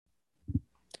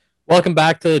Welcome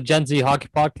back to the Gen Z Hockey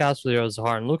Podcast with your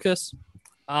Zahar and Lucas.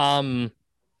 Um,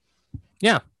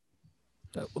 yeah,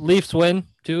 Leafs win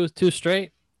two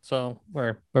straight, so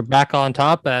we're back on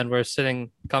top and we're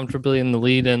sitting comfortably in the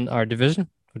lead in our division,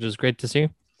 which is great to see.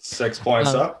 6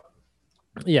 points Um, up.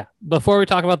 yeah, before we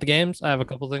talk about the games, I have a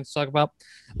couple things to talk about.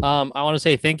 I want to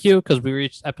say thank you because we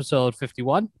reached episode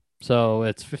 51, so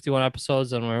it's 51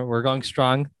 episodes and we're going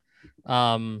strong.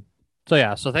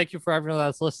 So thank you for everyone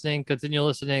that's listening. Continue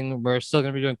listening. We're still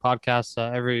going to be doing podcasts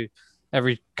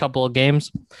every couple of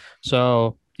games.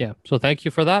 So thank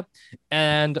you for that.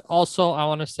 And also I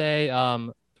want to say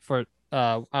for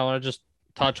I want to just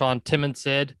touch on Tim and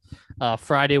Sid.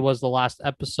 Friday was the last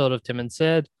episode of Tim and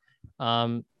Sid.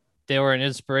 They were an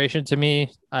inspiration to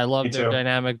me. I Me love their too.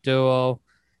 dynamic duo,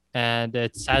 and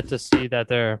it's sad to see that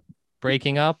they're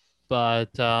breaking up.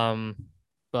 But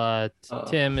Uh,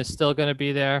 Tim is still gonna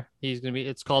be there. He's gonna be.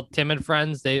 It's called Tim and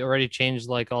Friends. They already changed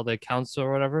like all the accounts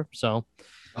or whatever. So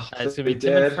it's gonna they be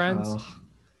Tim and did. Friends.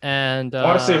 And I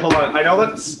want to see. Hold on. I know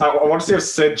that. I want to see if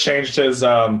Sid changed his.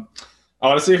 I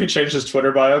want to see if he changed his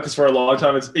Twitter bio because for a long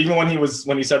time, it's even when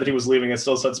he said that he was leaving, it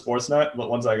still said Sportsnet. But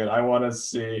one second, I want to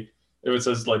see if it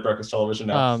says like Breakfast Television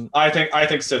now. um, I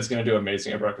think Sid's gonna do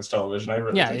amazing at Breakfast Television. I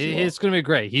really yeah, think he it's will. gonna be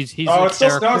great. He's Oh, a it still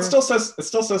no, character. it still says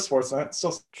Sportsnet. It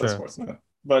still says Sure. Sportsnet.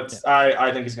 But Yeah.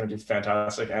 I think he's gonna do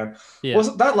fantastic. And Yeah.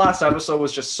 was that last episode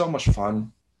was just so much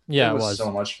fun. It Yeah, it was was.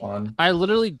 so much fun. I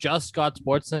literally just got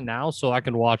Sportsnet now, so I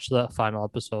can watch the final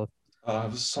episode.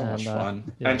 It was so much And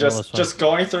fun. yeah, And it was fun. just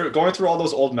going through all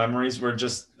those old memories were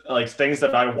just like things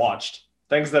that I watched,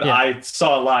 things that Yeah. I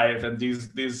saw live, and these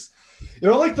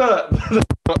like the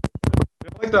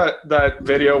like that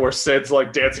video where Sid's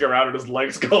like dancing around and his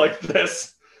legs go like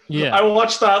this. Yeah. I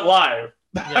watched that live.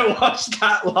 Yeah. I watched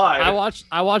that live.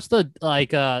 I watched the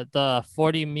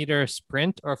 40-meter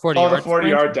sprint or 40 Oh, the yard 40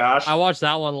 sprint. yard dash. I watched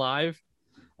that one live.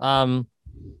 Um,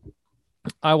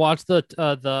 I watched the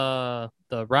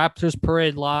Raptors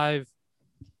parade live.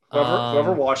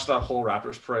 Whoever watched that whole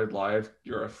Raptors parade live,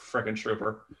 you're a freaking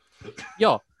trooper.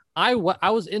 Yo, I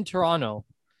was in Toronto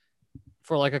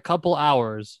for like a couple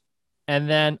hours, and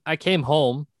then I came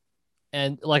home,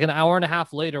 and like an hour and a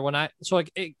half later,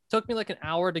 it took me like an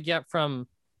hour to get from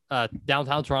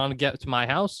downtown Toronto to get to my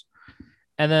house,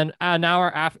 and then an hour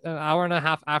and a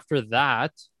half after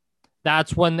that,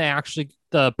 that's when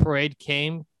the parade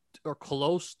came or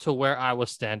close to where I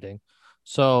was standing.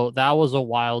 So that was a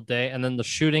wild day, and then the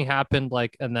shooting happened.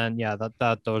 And then yeah,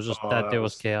 that was just Oh, that that day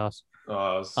was was, chaos.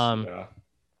 Um, yeah.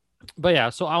 but yeah,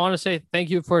 so I want to say thank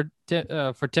you for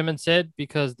Tim and Sid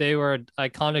because they were an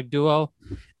iconic duo,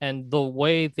 and the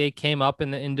way they came up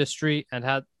in the industry and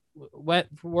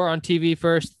were on TV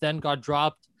first, then got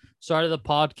dropped, started the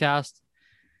podcast,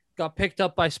 got picked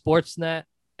up by Sportsnet,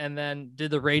 and then did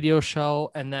the radio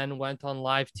show, and then went on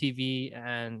live TV,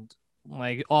 and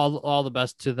like all the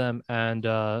best to them. And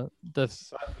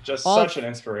Just all such an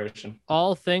inspiration.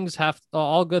 all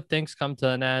good things come to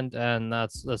an end, and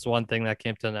that's one thing that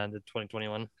came to an end in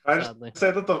 2021. Can I just Sadly,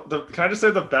 say that can I just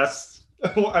say the best?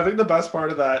 I think the best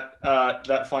part of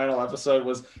that final episode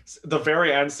was the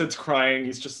very end. Sid's crying.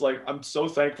 He's just like, "I'm so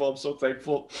thankful. I'm so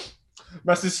thankful.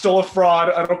 Messi's still a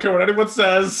fraud. I don't care what anyone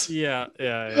says." yeah.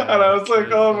 And I was like,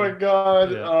 "Oh my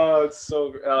god. Yeah. Oh, it's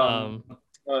so."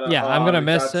 Yeah, I'm gonna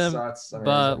miss that's him, that's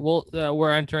but amazing.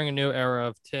 we're entering a new era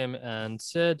of Tim and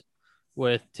Sid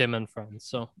with Tim and Friends,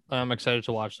 so I'm excited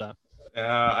to watch that.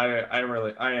 Yeah,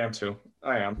 I am too.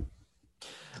 I am.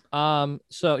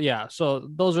 So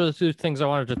those are the two things I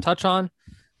wanted to touch on.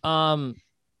 Um,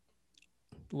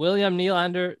 William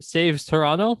Nylander saves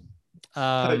Toronto.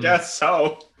 I guess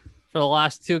so. For the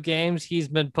last two games, he's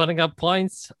been putting up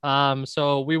points.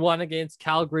 So we won against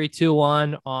Calgary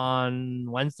 2-1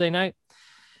 on Wednesday night.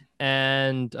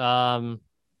 And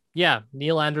yeah,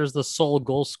 Nylander's the sole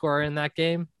goal scorer in that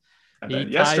game. And then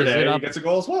yesterday, he gets a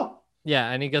goal as well.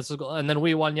 Yeah, and he gets a goal. And then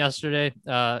we won yesterday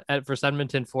for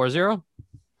Edmonton 4-0.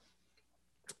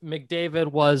 McDavid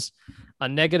was a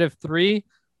 -3,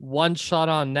 one shot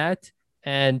on net,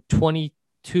 and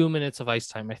 22 minutes of ice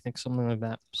time, I think, something like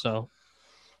that. So,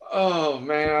 oh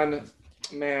man.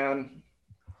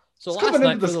 So coming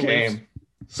into this game.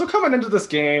 So coming into this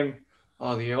game,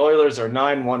 the Oilers are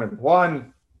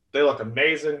 9-1-1. They look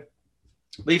amazing.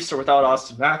 Leafs are without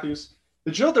Austin Matthews.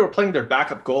 Did you know they were playing their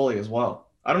backup goalie as well?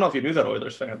 I don't know if you knew that,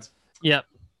 Oilers fans. Yep.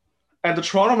 And the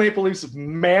Toronto Maple Leafs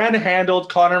manhandled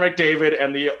Connor McDavid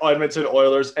and the Edmonton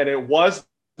Oilers, and it was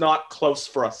not close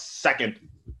for a second.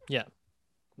 Yeah.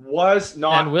 Was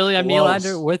not. And William close.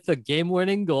 Nylander with the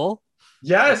game-winning goal.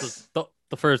 Yes.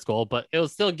 The first goal, but it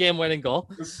was still a game-winning goal.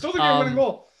 It's still the game-winning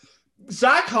goal.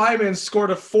 Zach Hyman scored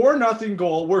a 4-0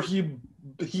 goal where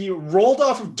he rolled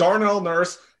off of Darnell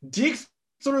Nurse, deked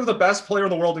through the best player in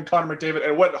the world in Connor McDavid,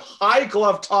 and went high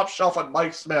glove top shelf on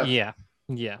Mike Smith. Yeah.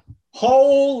 Yeah.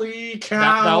 Holy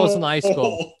cow. That was a nice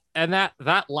goal. And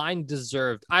that line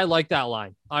deserved. I like that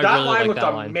line. I that really line like looked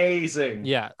that line. amazing.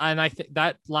 Yeah, and I think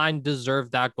that line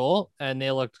deserved that goal, and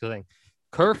they looked good.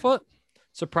 Kerfoot,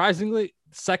 surprisingly,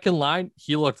 second line,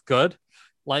 he looked good.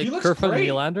 Like Kerfoot and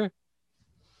Nylander.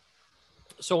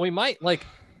 So we might like,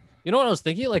 you know what I was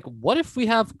thinking? Like, what if we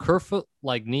have Kerfoot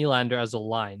like Nylander as a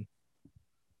line?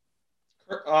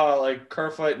 Like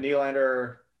Kerfoot,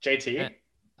 Nylander, JT.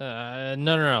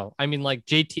 No. I mean, like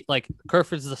JT, like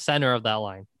Kerfoot's the center of that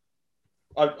line.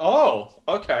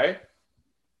 Okay.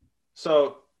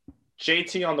 So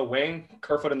JT on the wing,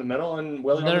 Kerfoot in the middle, and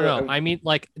Willie. No. I mean,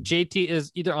 like JT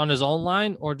is either on his own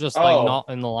line or just like not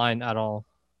in the line at all.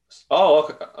 Oh,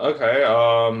 okay.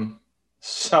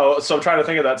 So I'm trying to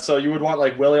think of that. So you would want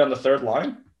like Willie on the third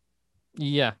line?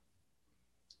 Yeah.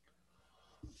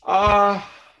 I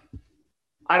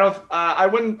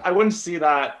wouldn't see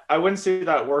that. I wouldn't see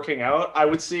that working out.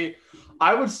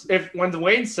 If when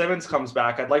Wayne Simmons comes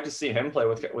back, I'd like to see him play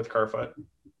with Kerfoot.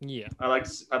 Yeah. I'd like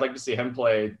to see him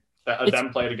play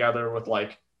them play together with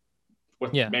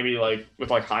maybe like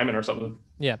with like Hyman or something.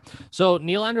 Yeah. So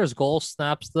Nylander's goal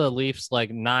snaps the Leafs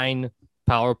like 9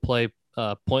 power play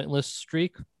pointless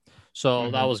streak.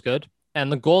 So that was good.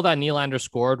 And the goal that Nylander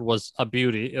scored was a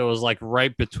beauty. It was like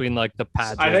right between like the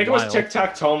pads. I think it was Tic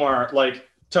Tac Tomar like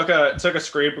took a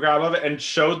screen grab of it and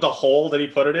showed the hole that he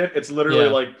put it in. It's literally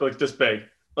like this big.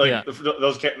 Like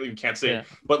those you can't see,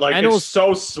 but like and it's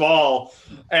so small,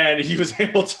 and he was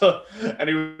able to put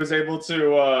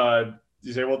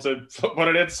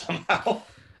it in somehow.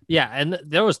 Yeah, and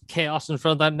there was chaos in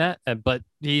front of that net, but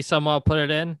he somehow put it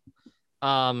in.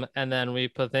 And then we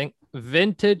think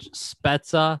vintage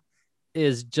Spezza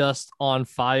is just on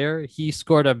fire. He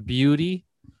scored a beauty.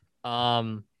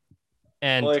 And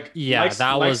Mike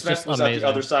was Smith just was amazing. At the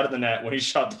other side of the net when he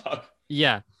shot the puck.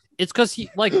 Yeah. It's because he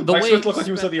like the Mike way Smith looked like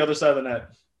he was at the other side of the net.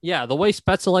 Yeah, the way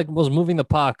Spezza like was moving the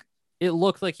puck, it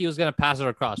looked like he was gonna pass it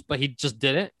across, but he just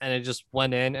didn't, and it just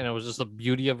went in, and it was just the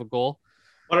beauty of a goal.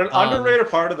 But an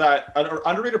underrated part of that,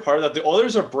 the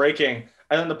Oilers are breaking,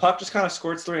 and then the puck just kind of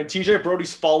squirts through, and TJ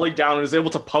Brody's falling down and is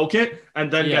able to poke it,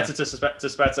 and then gets it to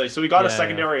Spezza. So he got a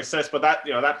secondary assist, but that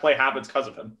play happens because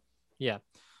of him. Yeah.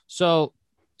 So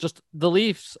just the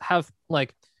Leafs have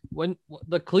like. When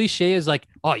the cliche is like,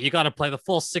 oh, you got to play the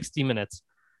full 60 minutes.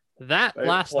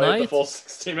 Last night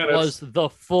was the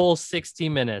full 60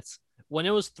 minutes. When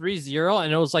it was 3-0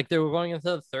 and it was like they were going into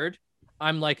the third,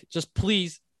 I'm like, just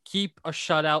please keep a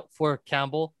shutout for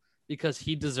Campbell because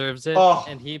he deserves it.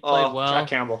 And he played well. Jack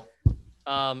Campbell.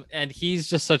 And he's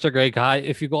just such a great guy.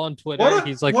 If you go on Twitter,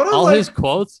 he's like, his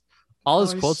quotes are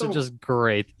just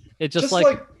great. It's just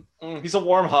like he's a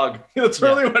warm hug. That's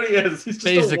really what he is. He's just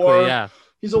basically,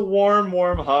 he's a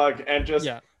warm hug, and just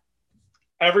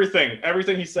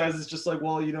everything he says is just like,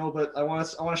 well, but I want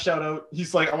to shout out.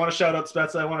 He's like, I want to shout out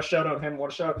Spezza. I want to shout out him. I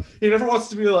want to shout. He never wants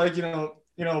to be like,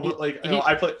 but like,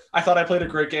 I thought I played a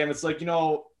great game. It's like,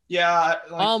 all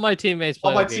my teammates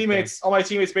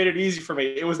made it easy for me.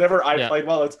 It was never I played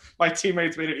well. It's my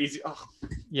teammates made it easy.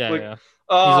 He's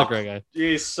a great guy.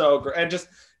 He's so great. And just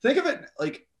think of it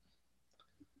like,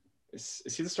 is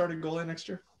he the starting goalie next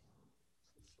year?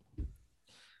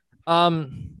 I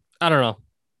don't know.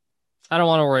 I don't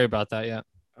want to worry about that yet.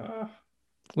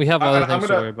 We have other things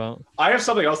to worry about. I have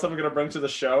something else that I'm going to bring to the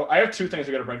show. I have 2 things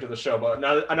I'm going to bring to the show, but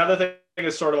another thing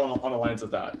is sort of on the lines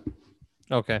of that.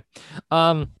 Okay.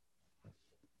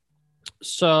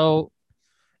 So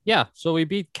we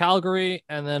beat Calgary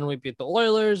and then we beat the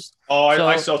Oilers.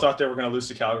 I still thought they were going to lose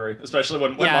to Calgary, especially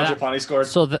when Mangiapane scored.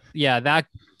 So that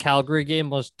Calgary game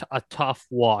was a tough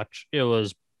watch. It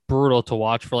was brutal to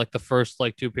watch for like the first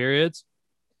like 2 periods,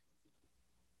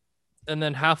 and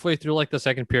then halfway through like the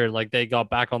second period, like they got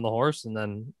back on the horse, and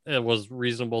then it was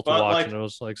reasonable to watch. And it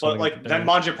was like, then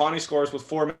Mangiapane scores with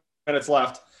 4 minutes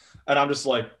left, and I'm just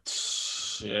like,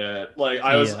 shit. Like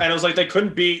and it was like they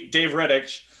couldn't beat Dave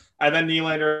Rittich, and then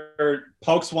Nylander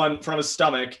pokes one from his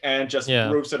stomach and just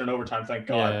roofs it in overtime. Thank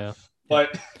God.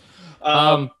 But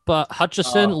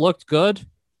Hutchison looked good.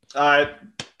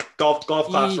 Golf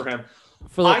claps for him.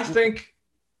 I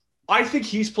think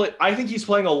he's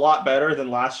playing a lot better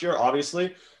than last year.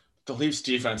 Obviously, the Leafs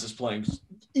defense is playing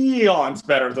eons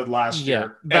better than last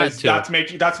year, and that's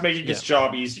making his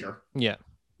job easier. Yeah.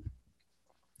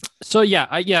 So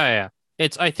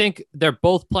I think they're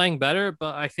both playing better,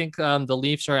 but I think the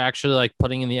Leafs are actually like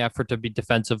putting in the effort to be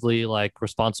defensively like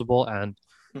responsible, and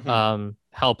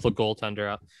help the goaltender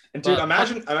out. And dude,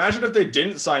 imagine if they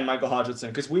didn't sign Michael Hodgson,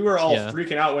 because we were all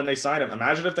freaking out when they signed him.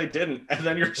 Imagine if they didn't, and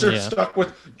then you're stuck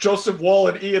with Joseph Woll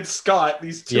and Ian Scott,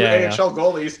 these two AHL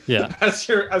goalies,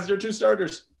 as your two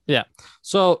starters. Yeah.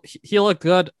 So he looked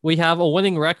good. We have a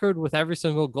winning record with every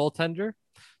single goaltender,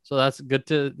 so that's good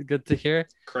to hear.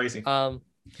 Crazy.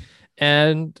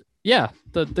 And yeah,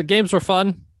 the games were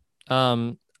fun.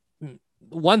 One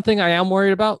thing I am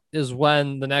worried about is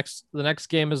when the next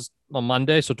game is on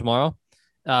Monday, so tomorrow,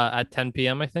 at 10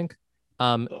 p.m. I think.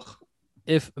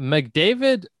 If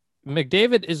McDavid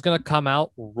is gonna come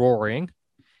out roaring,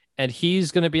 and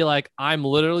he's gonna be like, I'm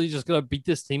literally just gonna beat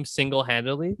this team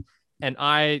single-handedly. And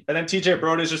then TJ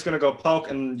Brodie's just gonna go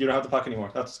poke, and you don't have the puck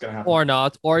anymore. That's gonna happen. Or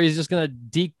not, or he's just gonna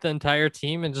deke the entire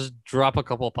team and just drop a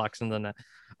couple of pucks in the net.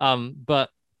 But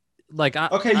like, I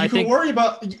understand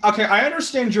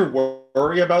your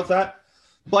worry about that,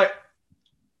 but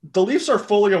the Leafs are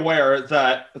fully aware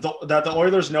that the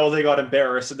Oilers know they got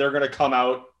embarrassed, and they're gonna come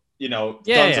out,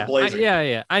 guns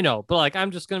a-blazing. I know, but like, I'm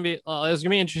just gonna be. It's gonna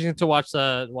be interesting to watch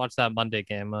that Monday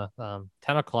game,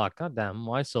 10 o'clock. God damn,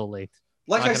 why so late?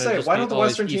 Like I say, why don't the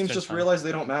Western teams just realize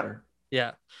they don't matter?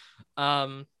 Yeah.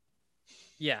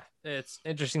 It's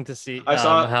interesting to see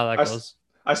how that goes.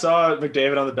 I saw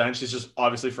McDavid on the bench. He's just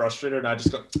obviously frustrated, and I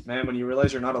just go, man, when you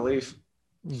realize you're not a Leaf.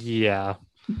 Yeah.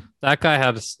 That guy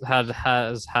has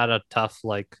had a tough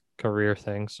career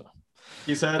thing. So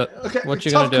he's had what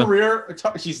you gonna do? Career.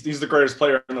 He's the greatest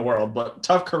player in the world, but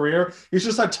tough career. He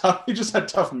just had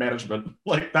tough management.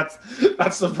 Like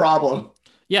that's the problem.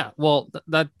 Yeah, well,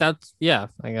 that's I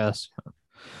guess.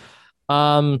 So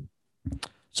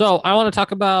I want to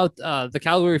talk about the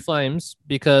Calgary Flames,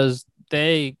 because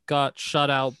they got shut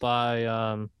out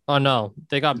by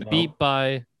they got beat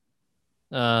by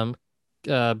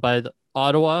the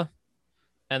Ottawa,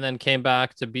 and then came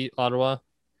back to beat Ottawa.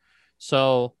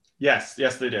 So yes,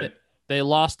 they did. They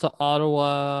lost to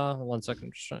Ottawa. 1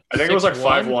 second. I think it was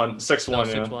 5-1,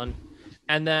 6-1, 6-1,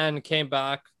 and then came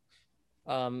back.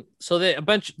 So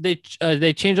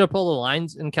they changed up all the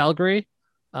lines in Calgary,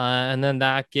 and then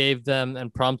that gave them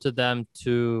and prompted them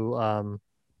to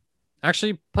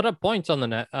actually put up points on the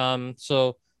net.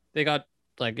 So they got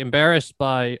embarrassed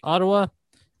by Ottawa,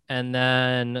 and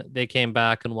then they came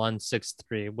back and won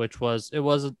 6-3, which wasn't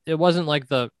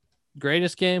the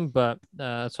greatest game, but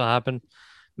that's what happened.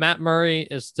 Matt Murray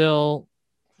is still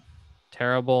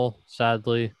terrible,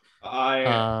 sadly.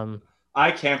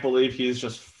 I can't believe he's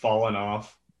just fallen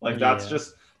off.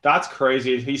 That's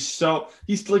crazy. He's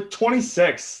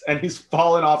 26 and he's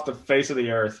fallen off the face of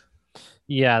the earth.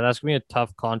 Yeah, that's gonna be a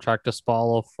tough contract to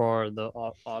swallow for the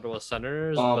Ottawa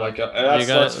Senators. Oh my god,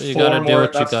 you gotta do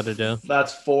what you gotta do.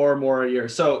 That's 4 more a year.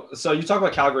 So you talk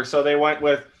about Calgary. So they went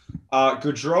with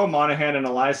Gaudreau, Monahan, and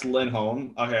Elias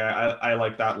Lindholm. Okay, I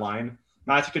like that line.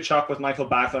 Matthew Tkachuk with Michael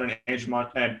Backlund and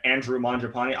Andrew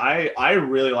Mangiapane. I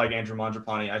really like Andrew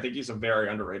Mangiapane. I think he's a very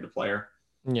underrated player.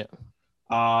 Yeah.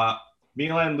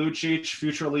 Milan Lucic,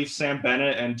 future Leaf Sam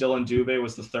Bennett, and Dylan Dubé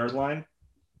was the third line.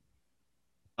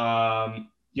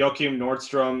 Joachim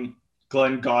Nordstrom,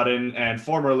 Glenn Godden, and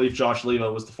former Leaf Josh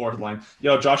Leva was the fourth line.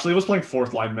 Josh Leva was playing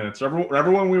fourth line minutes.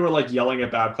 Remember when we were yelling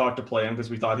at Babcock to play him because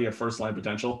we thought he had first line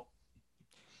potential?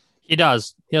 He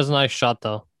does. He has a nice shot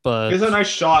though. But he has a nice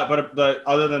shot, but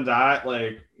other than that,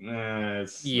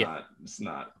 it's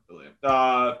not really.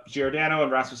 Giordano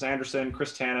and Rasmus Anderson,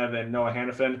 Chris Tanev and Noah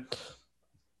Hannafin.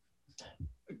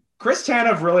 Chris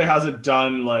Tanev really hasn't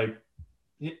done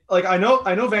I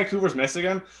know Vancouver's missing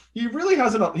him. He really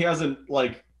hasn't. He isn't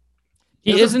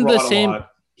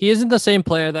the same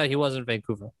player that he was in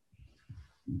Vancouver.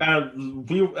 And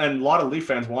a lot of Leaf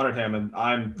fans wanted him, and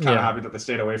I'm kind of happy that they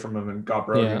stayed away from him and got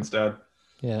Brody instead.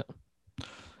 Yeah.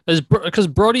 Because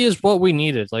Brody is what we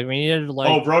needed. We needed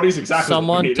Brody's exactly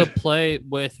someone to play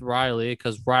with Riley,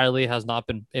 because Riley has not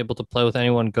been able to play with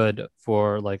anyone good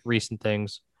for recent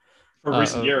things. For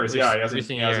recent years,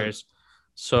 recent years.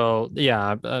 So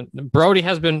Brody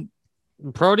has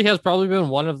probably been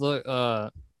one of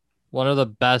the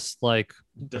best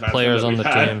players on the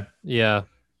team. Yeah.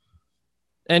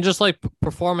 And just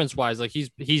performance wise,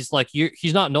 he's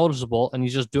not noticeable, and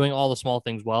he's just doing all the small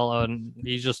things well, and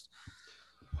he's just.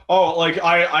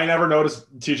 I never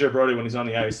noticed TJ Brodie when he's on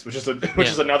the ice, which is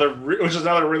another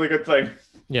really good thing.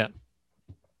 Yeah.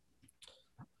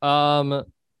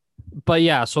 But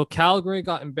yeah, so Calgary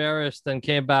got embarrassed, then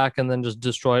came back, and then just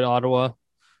destroyed Ottawa.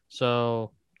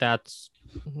 So that's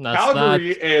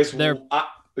Calgary is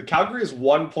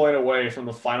 1 point away from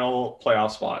the final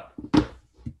playoff spot.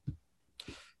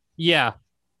 Yeah.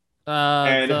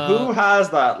 Who has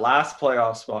that last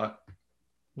playoff spot?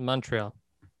 Montreal.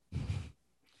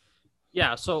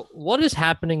 Yeah. So what is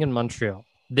happening in Montreal?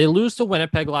 They lose to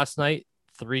Winnipeg last night,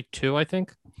 3-2, I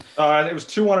think. It was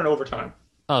 2-1 in overtime.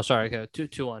 Oh, sorry. Okay,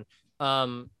 2-1.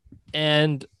 Um,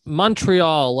 and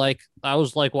Montreal, like I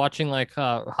was like watching like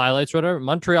highlights or whatever.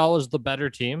 Montreal was the better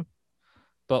team,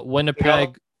 but They got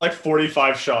Winnipeg, like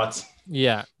 45 shots.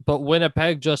 yeah, but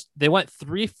Winnipeg just they went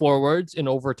three forwards in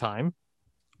overtime,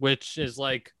 which is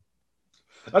like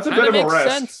That's a kind bit of of a makes risk.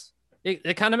 sense.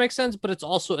 It kind of makes sense, but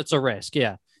it's a risk.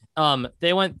 Yeah.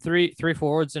 They went three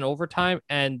forwards in overtime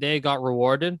and they got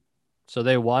rewarded, so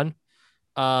they won.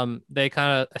 They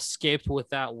kind of escaped with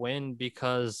that win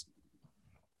because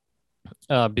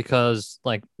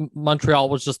like Montreal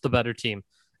was just the better team,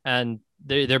 and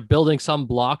they're building some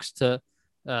blocks to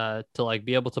like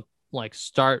be able to like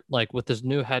start like with this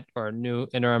new head or new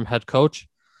interim head coach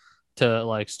to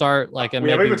like start like and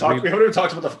We haven't maybe even talked. We haven't even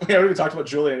talked about we haven't even talked about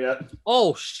Julian yet.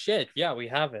 Oh shit! Yeah, we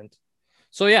haven't.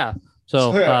 So yeah,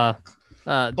 So yeah,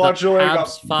 the Claude Julien got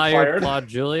Habs fired fired. Claude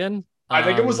Julien. I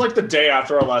think it was like the day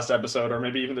after our last episode, or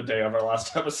maybe even the day of our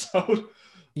last episode.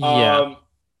 Yeah. Um,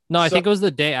 No, I so think it was the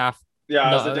day after.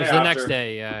 yeah, it was the No, it day was the next after,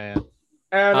 day. Yeah,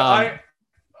 and yeah.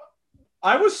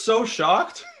 I was so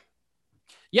shocked.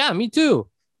 Yeah, me too.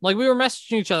 Like we were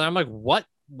messaging each other. I'm like, what?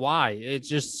 Why? It's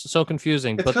just so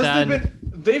confusing. It's But because then,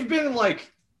 they've been like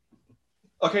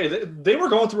okay, they were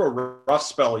going through a rough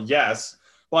spell, yes,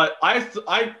 but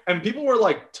I and people were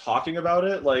like talking about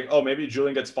it, like oh maybe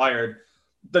Julian gets fired.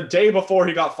 The day before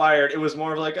he got fired, it was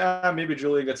more of like maybe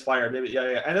Julian gets fired, maybe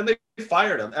yeah, and then they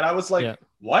fired him, and I was like, yeah,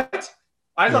 what?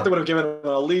 I thought yeah, they would have given him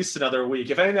at least another week.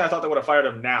 If anything, I thought they would have fired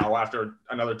him now after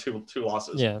another two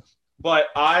losses. yeah, But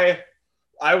I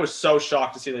was so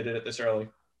shocked to see they did it this early.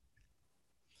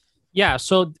 yeah.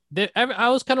 So I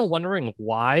was kind of wondering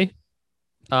why.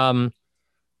 Um,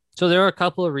 so there are a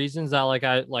couple of reasons that like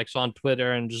I like saw on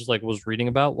Twitter and just like was reading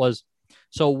about was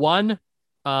so one,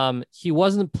 he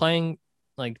wasn't playing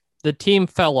like the team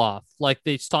fell off, like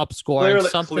they stopped scoring. Clearly,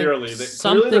 Something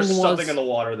there's something in was the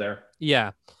water there.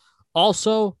 yeah.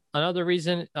 Also, another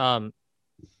reason,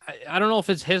 I don't know if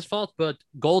it's his fault, but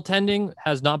goaltending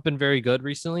has not been very good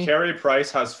recently. Carey Price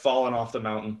has fallen off the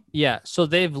mountain. Yeah, so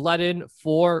they've let in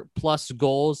 4+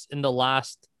 goals in the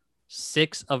last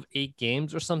 6 of 8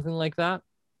 games or something like that,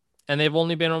 and they've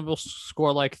only been able to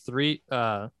score like three.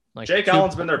 Like Jake two,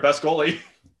 Allen's been their best goalie.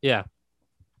 yeah.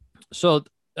 So,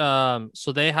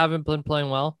 so they haven't been playing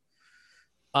well.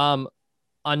 Um,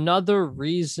 Another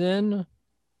reason.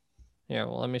 Yeah,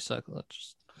 well, let me suck. Let's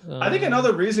just. I think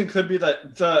another reason could be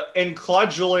that in Claude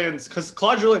Julien's because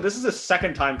Claude Julien, this is his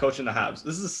second time coaching the Habs.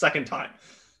 This is his second time.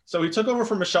 So he took over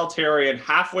from Michel Therrien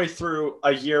halfway through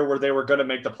a year where they were going to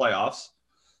make the playoffs.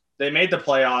 They made the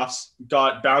playoffs,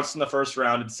 got bounced in the first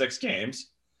round in 6 games,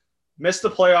 missed the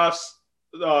playoffs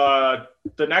the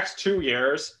next 2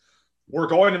 years. We're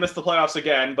going to miss the playoffs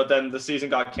again, but then the season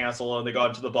got canceled and they got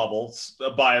into the bubble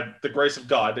by the grace of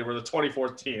God. They were the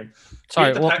 24th team.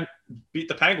 Sorry, Beat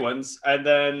the Penguins and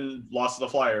then lost to the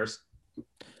Flyers.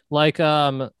 like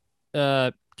Carey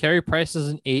Price is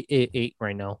an 8.88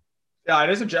 right now. Yeah,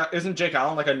 and isn't Jake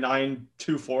Allen like a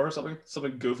 9.24 or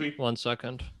something goofy? 1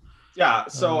 second. Yeah,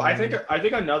 so I think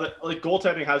another like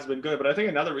goaltending has been good, but I think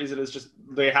another reason is just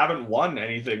they haven't won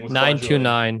anything with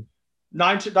 9.29.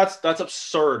 9-2. That's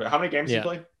absurd. How many games did he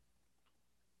play?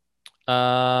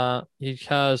 He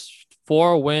has 2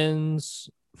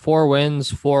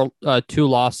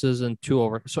 losses and 2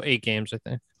 over. So 8 games, I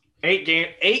think.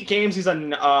 8 games. He's a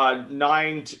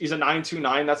 9. He's a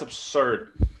 9.29. That's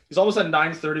absurd. He's almost at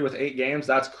 9.30 with 8 games.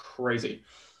 That's crazy.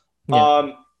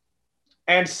 Yeah.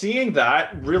 And seeing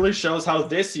that really shows how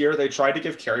this year they tried to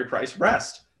give Carey Price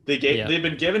rest. They've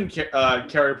been given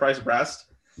Carey Price rest,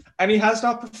 and he has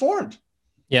not performed.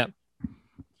 Yeah.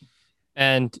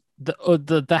 And the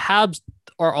Habs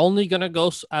are only going to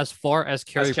go as far as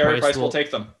Carey Price will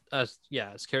take them. As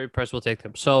Carey Price will take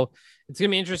them. So it's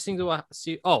gonna be interesting to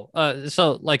see.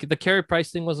 So like the Carey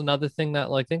Price thing was another thing that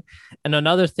like thing, and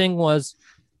another thing was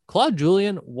Claude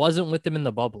Julien wasn't with them in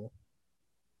the bubble.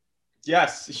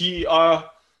 Yes, he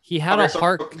had a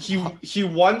heart. He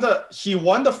won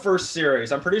the first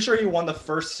series. I'm pretty sure he won the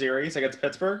first series against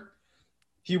Pittsburgh.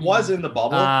 He was in the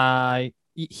bubble.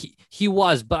 He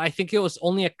was, but I think it was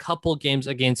only a couple games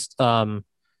against like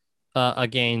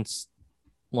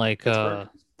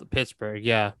Pittsburgh.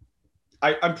 Yeah.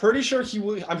 I'm pretty sure he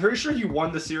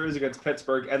won the series against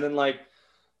Pittsburgh, and then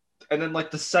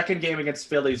the second game against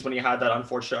Phillies when he had that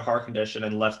unfortunate heart condition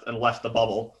and left the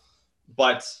bubble.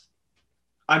 But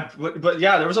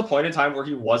yeah, there was a point in time where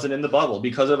he wasn't in the bubble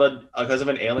because of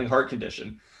an ailing heart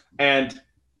condition. And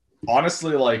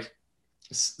honestly, like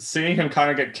seeing him kind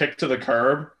of get kicked to the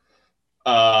curb,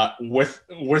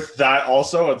 With that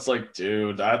also, it's like,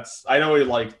 dude, that's I know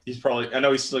he's probably I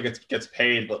know he still gets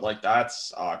paid, but like that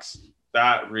sucks.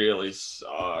 That really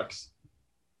sucks.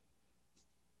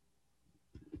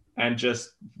 And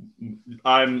just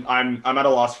I'm at a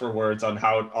loss for words on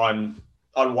how on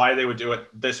why they would do it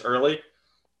this early.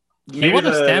 He won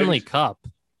a Stanley Cup.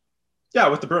 Yeah,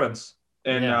 with the Bruins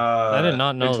I did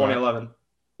not know in 2011. That.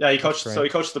 Yeah, he coached. So he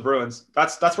coached the Bruins.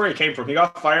 That's where he came from. He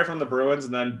got fired from the Bruins,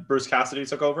 and then Bruce Cassidy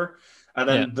took over, and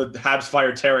then the Habs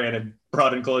fired Terry and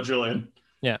brought in Claude Julien.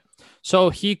 Yeah. So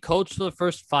he coached the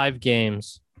first 5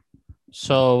 games.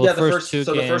 So the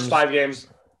first 5 games.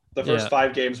 The first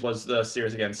 5 games was the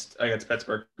series against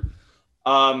Pittsburgh.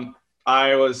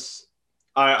 I was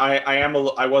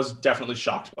definitely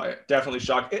shocked by it. Definitely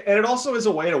shocked, and it also is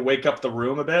a way to wake up the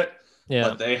room a bit. Yeah.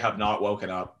 But they have not woken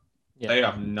up. Yeah. They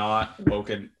have not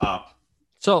woken up.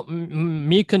 So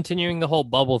me continuing the whole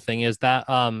bubble thing is that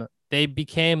they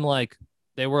became like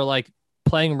they were like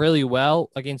playing really well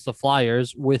against the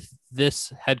Flyers with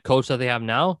this head coach that they have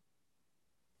now,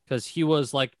 because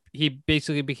he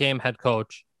basically became head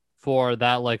coach for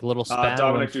that like little span.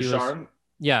 Dominic Ducharme.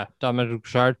 Dominic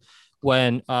Ducharme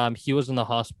when he was in the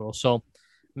hospital. So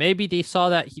maybe they saw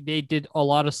that they did a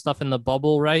lot of stuff in the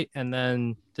bubble, right, and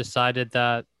then decided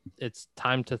that it's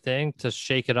time to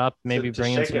shake it up, maybe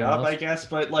bring in something else. I guess,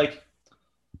 but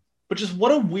just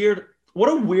what a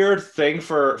weird thing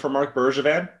for Marc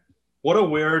Bergevin. What a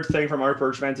weird thing for Marc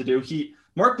Bergevin to do.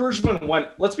 Marc Bergevin went,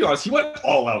 let's be honest, he went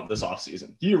all out this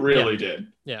offseason. He really did.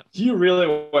 Yeah. He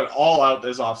really went all out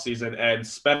this offseason and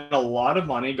spent a lot of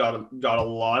money, got a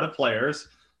lot of players,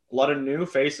 a lot of new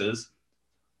faces,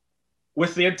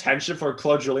 with the intention for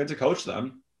Claude Julien to coach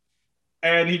them.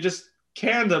 And he just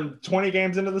canned them 20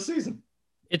 games into the season.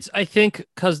 I think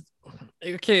because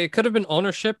it could have been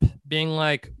ownership being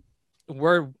like,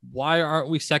 why aren't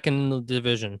we second in the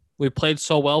division? We played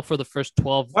so well for the first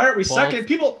 12. Why aren't we second?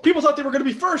 People thought they were going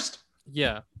to be first.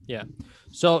 Yeah.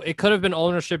 So it could have been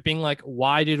ownership being like,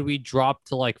 why did we drop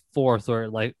to like 4th, or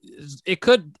like they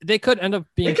could end up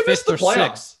being 5th or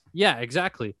 6th. Yeah,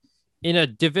 exactly. In a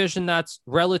division that's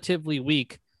relatively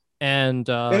weak, and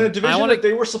in a division that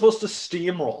they were supposed to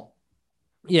steamroll.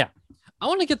 Yeah, I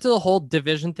want to get to the whole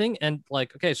division thing, and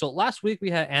like, okay, so last week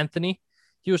we had Anthony.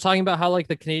 He was talking about how like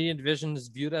the Canadian division is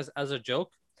viewed as a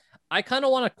joke. I kind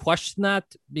of want to question that,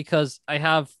 because I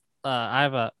have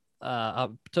a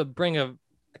to bring a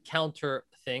counter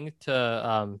thing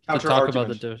to talk about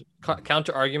the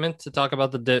counter argument to talk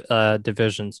about the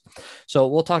divisions. So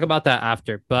we'll talk about that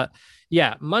after. But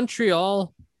yeah,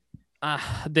 Montreal,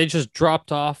 they just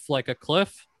dropped off like a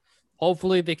cliff.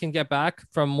 Hopefully they can get back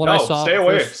from what I saw. Stay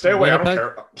away. I don't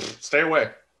care. Stay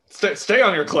away. Stay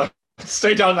on your cliff.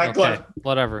 Stay down that cliff.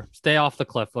 Whatever. Stay off the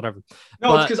cliff. Whatever.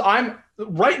 No, it's because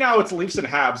right now it's Leafs and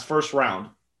Habs first round.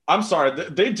 I'm sorry.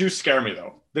 They do scare me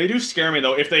though. They do scare me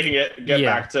though if they can get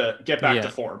back to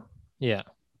form. Yeah.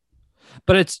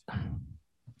 But it's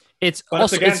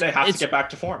also, again, they have to get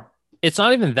back to form. It's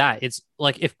not even that. It's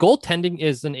like if goaltending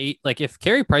is an 8, like if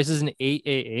Carey Price is an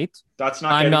 8, that's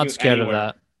not. I'm not scared of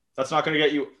that. That's not going to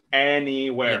get you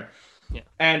anywhere. Yeah.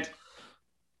 And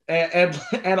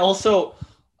also,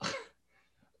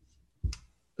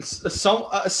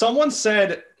 someone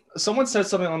said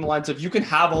something on the lines of, you can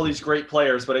have all these great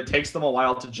players, but it takes them a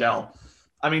while to gel.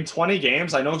 I mean, 20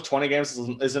 games. I know 20 games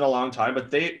isn't a long time,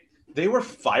 but they were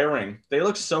firing. They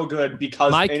looked so good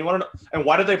because and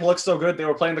why did they look so good? They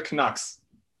were playing the Canucks.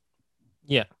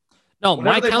 Yeah. No,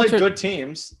 whenever they played good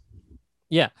teams.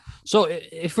 Yeah. So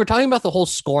if we're talking about the whole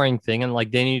scoring thing and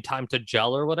like they need time to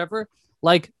gel or whatever,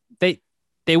 like they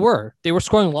were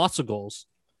scoring lots of goals.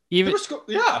 Even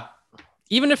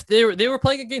if they were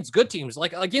playing against good teams,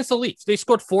 like against the Leafs, they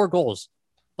scored 4 goals.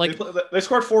 Like they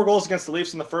scored 4 goals against the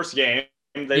Leafs in the first game.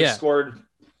 They scored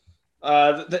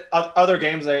the other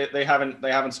games they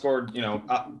haven't scored,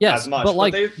 as much.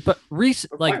 But they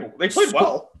played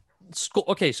well.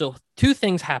 Okay, so 2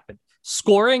 things happened.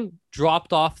 Scoring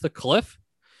dropped off the cliff,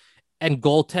 and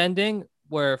goaltending,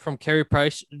 where from Carey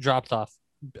Price, dropped off.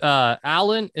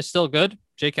 Allen is still good.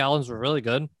 Jake Allen's were really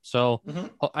good. So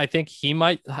I think he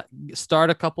might start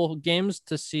a couple games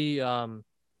to see.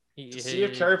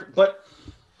 If Carey, but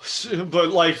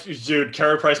like, dude,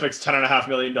 Carey Price makes $10.5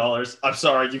 million. I'm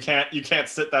sorry, you can't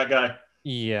sit that guy.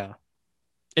 Yeah.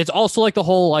 It's also like the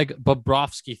whole like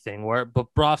Bobrovsky thing, where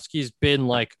Bobrovsky's been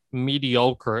like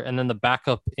mediocre, and then the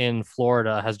backup in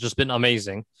Florida has just been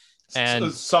amazing.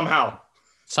 And somehow,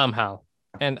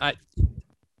 and I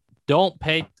don't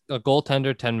pay a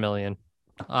goaltender $10 million.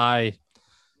 I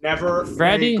never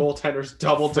paid goaltenders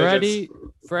double digits.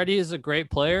 Freddie is a great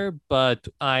player, but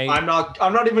I'm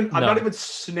not even No.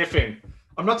 sniffing.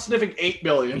 I'm not sniffing 8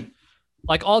 million.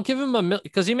 like I'll give him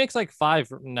because he makes like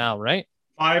 5 now, right?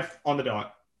 5 on the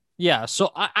dot. Yeah,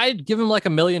 so I'd give him like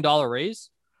 $1 million raise,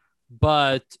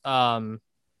 but no,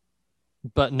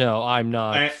 I'm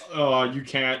not. You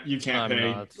can't I'm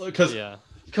pay not. because Yeah,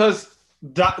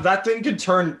 that thing can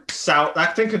turn south.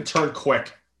 That thing can turn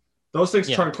quick. Those things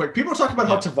Yeah. turn quick. People are talking about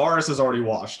how Yeah. Tavares is already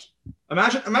washed.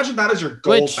 Imagine that as your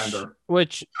goaltender.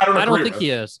 which I don't I don't agree think with. he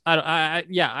is.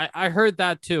 I heard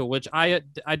that too, which I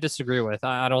disagree with.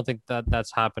 I don't think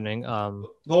that's happening.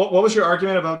 Well, what was your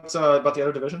argument about the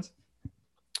other divisions?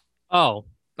 Oh,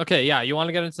 okay, yeah. You want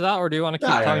to get into that, or do you want to keep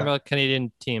talking Yeah. about Canadian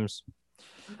teams?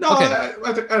 No, Okay.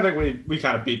 I think we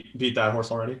kind of beat that horse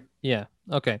already. Yeah.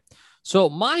 Okay. So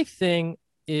my thing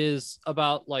is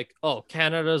about like, oh,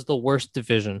 Canada's the worst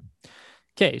division.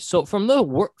 Okay, so from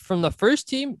the first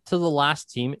team to the last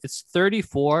team, it's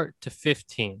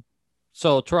 34-15.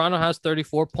 So Toronto has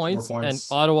 34 4 points and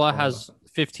points. Ottawa has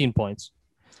 15 points.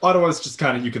 Ottawa's just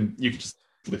kind of you can just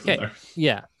leave them Okay. there.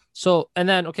 Yeah. So and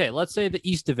then let's say the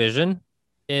East Division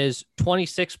is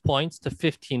 26 points to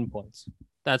 15 points.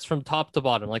 That's from top to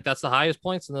bottom. Like that's the highest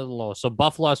points and then the lowest. So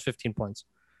Buffalo has 15 points.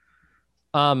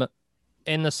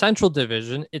 In the Central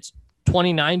Division, it's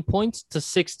 29 points to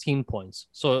 16 points.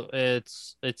 So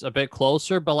it's a bit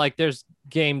closer, but like there's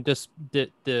game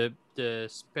the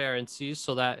disparities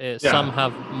so that some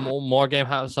have more game,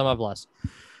 some have less.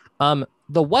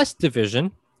 The West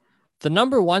Division, the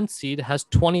number 1 seed has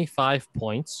 25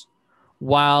 points,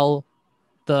 while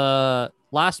the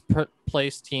last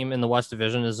place team in the West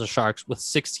Division is the Sharks with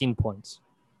 16 points.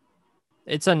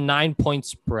 It's a 9-point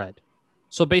spread.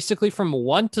 So basically from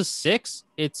 1 to 6,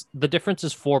 the difference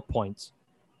is 4 points.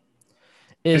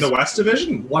 In the West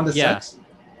Division, 1 to 6?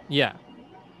 Yeah.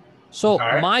 So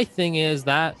my thing is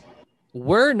that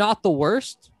we're not the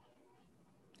worst.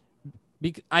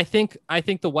 I think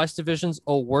the West Division's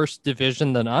a worse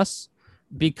division than us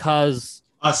because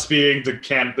us being the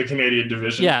Canadian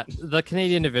division. Yeah, the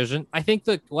Canadian division. I think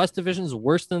the West Division is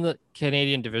worse than the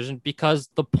Canadian division because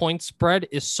the point spread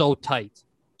is so tight.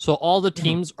 So all the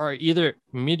teams are either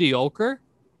mediocre.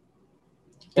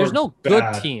 There's no good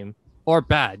team or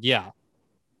bad. Yeah.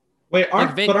 Wait,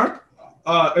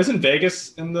 isn't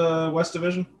Vegas in the West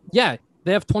Division? Yeah,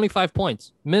 they have 25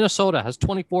 points. Minnesota has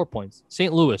 24 points.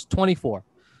 St. Louis 24.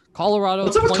 Colorado.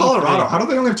 What's up with Colorado? How do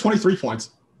they only have 23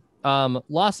 points?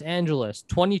 Los Angeles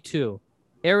 22.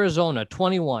 Arizona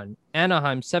 21.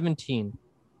 Anaheim 17.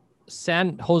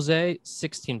 San Jose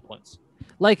 16 points.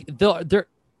 Like they're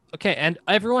okay, and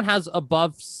everyone has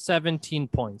above 17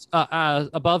 points.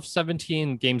 Above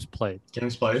 17 games played.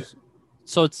 Games played.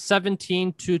 So it's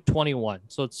 17 to 21.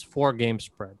 So it's 4 game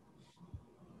spread.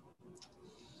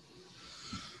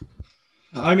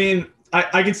 I mean,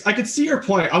 I could see your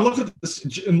point. I'm looking at this.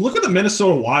 Look at the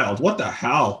Minnesota Wild. What the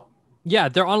hell? Yeah,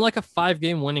 they're on like a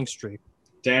 5-game winning streak.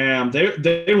 Damn,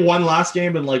 they won last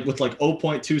game and with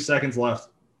 0.2 seconds left.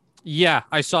 Yeah,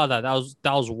 I saw that.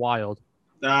 That was wild.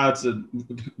 That's a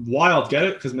wild. Get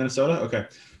it? Because Minnesota. Okay.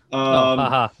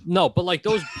 No, but like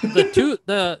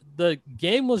the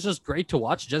game was just great to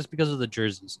watch just because of the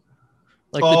jerseys.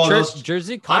 Like the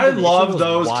jersey. I love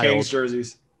those wild. Kings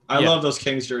jerseys. I love those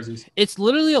Kings jerseys. It's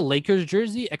literally a Lakers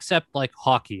jersey except like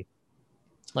hockey.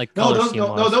 Like those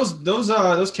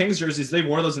Kings jerseys. They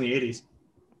wore those in the 80s.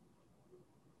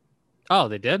 Oh,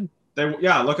 they did.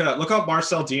 Look up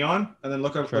Marcel Dion and then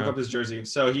look up his jersey.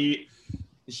 So those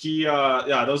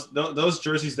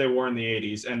jerseys they wore in the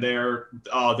 80s and they're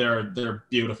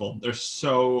beautiful. They're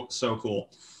so cool.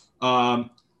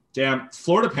 Damn,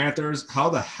 Florida Panthers, how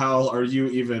the hell are you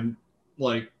even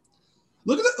like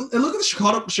look at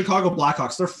the Chicago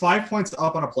Blackhawks. They're 5 points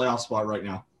up on a playoff spot right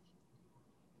now.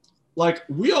 Like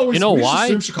we why?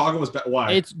 Assume Chicago was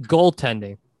why? It's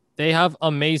goaltending. They have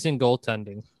amazing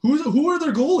goaltending. Who are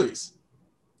their goalies?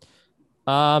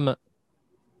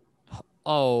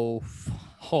 Oh,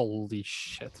 holy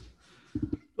shit!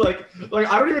 Like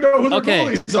I don't even know who their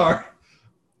goalies are.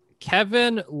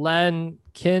 Kevin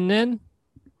Lankinen.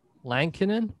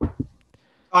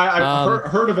 I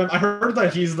heard of him. I heard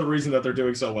that he's the reason that they're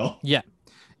doing so well. Yeah.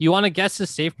 You want to guess his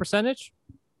save percentage?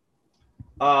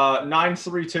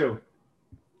 932.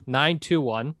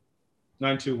 921.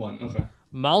 921. Okay.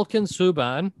 Malkin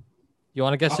Subban. You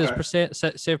want to guess his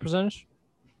save percentage?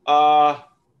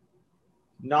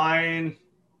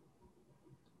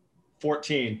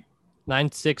 914.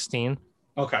 916.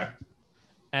 Okay.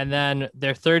 And then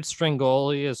their third string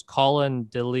goalie is Colin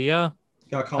Delia.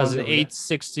 Has an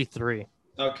 863.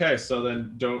 Okay, so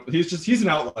then he's an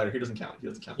outlier. He doesn't count.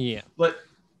 Yeah. But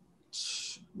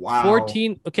Wow.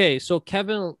 14. Okay, so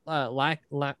Kevin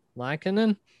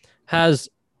Lackinen has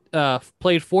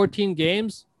played 14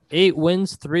 games, 8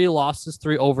 wins, 3 losses,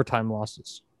 3 overtime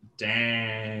losses.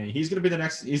 Dang, he's gonna be the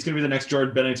next. He's gonna be the next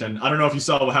Jordan Bennington. I don't know if you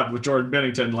saw what happened with Jordan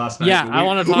Bennington last night. Yeah, I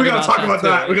want to talk we gotta about talk that about too.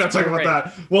 that. We It's gotta talk great. about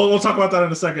that. Well, we'll talk about that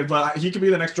in a second. But he could be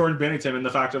the next Jordan Bennington in the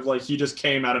fact of like he just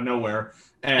came out of nowhere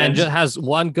And just has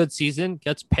one good season,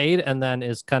 gets paid, and then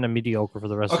is kind of mediocre for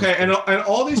the rest. Okay, of his and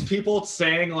all these people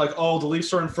saying like, oh, the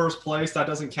Leafs are in first place, that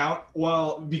doesn't count.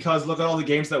 Well, because look at all the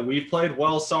games that we've played.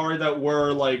 Well, sorry that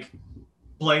we're like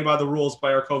playing by the rules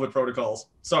by our COVID protocols.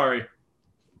 Sorry.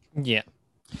 Yeah.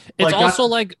 It's Like, also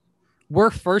like we're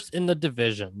first in the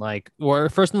division. Like we're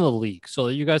first in the league. So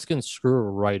you guys can screw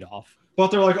right off. But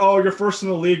they're like, oh, you're first in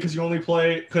the league because you only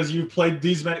play because you played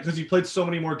these because you played so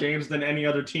many more games than any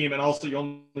other team, and also you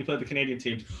only played the Canadian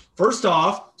teams. First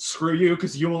off, screw you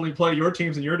because you only play your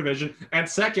teams in your division. And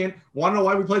second, want to know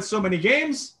why we played so many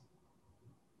games?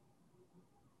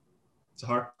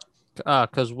 Zahar?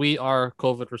 Because we are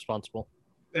COVID responsible.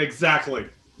 Exactly.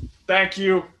 Thank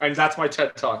you. And that's my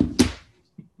TED talk.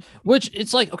 Which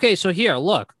it's like, okay, so here,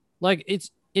 look, like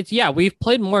it's yeah, we've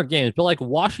played more games, but like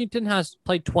Washington has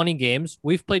played 20 games,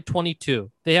 we've played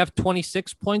 22. They have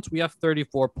 26 points, we have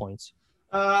 34 points.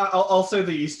 I'll say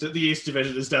the East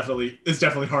Division is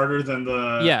definitely harder than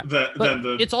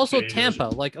the it's also Canadian Tampa.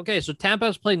 division. Like, okay, so Tampa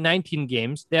has played 19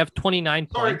 games, they have 29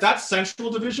 Sorry, points. that's Central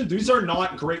Division. These are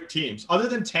not great teams. Other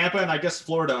than Tampa and I guess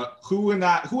Florida, who in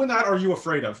that are you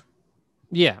afraid of?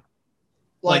 Yeah.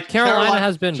 Like Carolina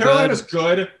has been Carolina's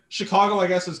good. Chicago, I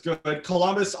guess, is good.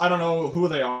 Columbus, I don't know who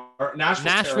they are.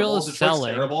 Nashville is Detroit's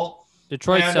selling. terrible.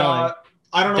 Detroit's selling.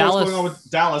 I don't know Dallas, what's going on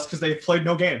with Dallas because they've played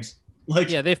no games.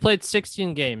 Like, yeah, they've played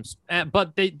 16 games,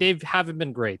 but they haven't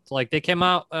been great. Like they came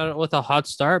out with a hot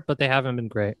start, but they haven't been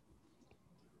great.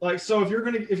 Like, so if you're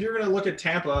gonna look at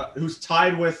Tampa, who's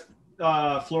tied with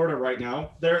Florida right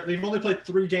now, they've only played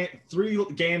 3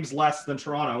 games less than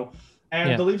Toronto,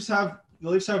 and the Leafs have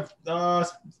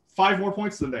 5 more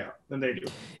points than they do.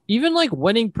 Even like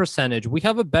winning percentage, we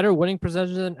have a better winning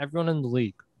percentage than everyone in the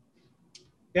league.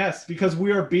 Yes, because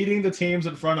we are beating the teams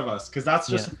in front of us. Because that's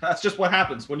just what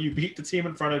happens when you beat the team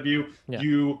in front of you. Yeah.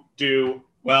 You do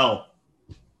well.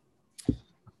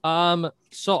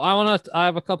 So I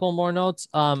have a couple more notes.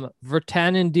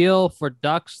 Virtanen deal for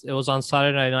Ducks. It was on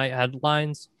Saturday Night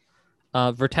Headlines.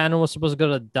 Virtanen was supposed to go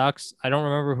to Ducks. I don't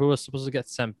remember who was supposed to get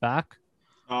sent back.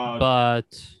 But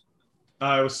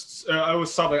I was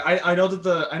something. I know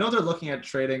they're looking at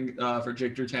trading for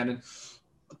Jake Virtanen.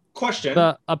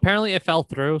 Question. Apparently it fell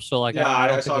through, so like I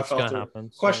don't think it's gonna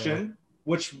happen. Question,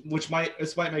 so. which might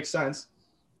make sense.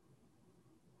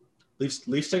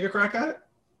 Leafs take a crack at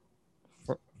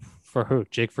it. For who?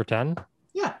 Jake Virtanen?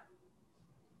 Yeah.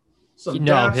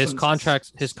 His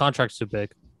contract's too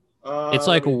big. It's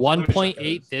like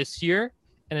 1.8 this year,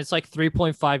 and it's like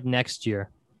 3.5 next year.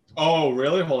 Oh,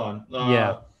 really? Hold on.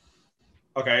 Yeah.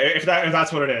 Okay, if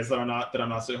that's what it is, then I'm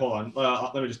not saying. Hold on.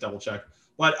 Let me just double check.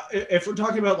 But if we're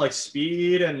talking about like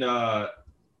speed and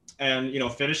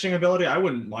finishing ability, I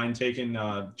wouldn't mind taking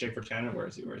Jake Virtanen.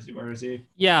 Where is he?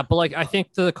 Yeah, but like I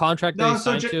think the contract that he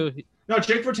signed to. No,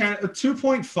 Jake Virtanen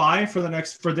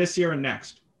 2.5 for this year and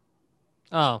next.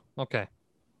 Oh, okay.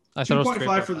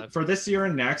 2.5 for this year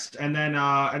and next, and then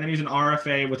he's an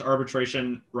RFA with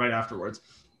arbitration right afterwards.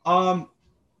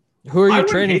 Who are you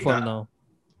trading for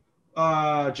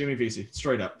though? Jimmy Vesey,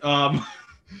 straight up.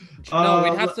 No,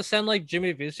 we'd have to send like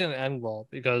Jimmy Vesey and Engvall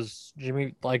because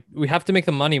Jimmy, like, we have to make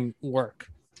the money work.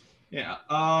 Yeah.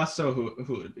 So who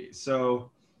would it be?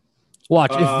 So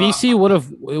watch if Vesey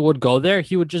would go there,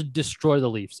 he would just destroy the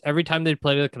Leafs every time they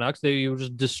play the Canucks. He would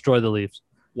just destroy the Leafs.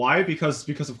 Why? Because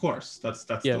of course that's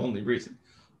the only reason.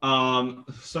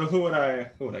 So who would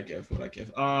I give?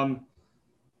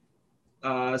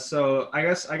 So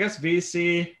I guess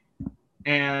Vesey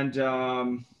and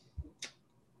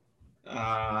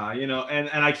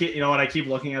and I keep, I keep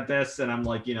looking at this and I'm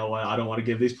like, I don't want to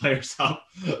give these players up.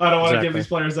 Give these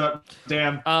players up.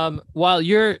 Damn. While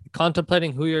you're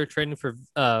contemplating who you're trading for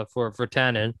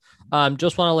Virtanen,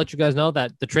 just want to let you guys know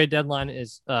that the trade deadline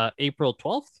is April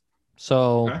 12th.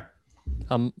 So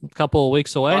a couple of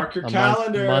weeks away, Mark your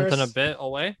calendars. Month and a bit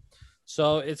away.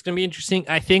 So it's going to be interesting.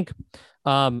 I think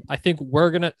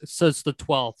we're going to, so it's the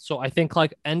 12th. So I think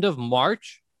like end of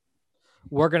March,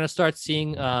 we're going to start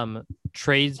seeing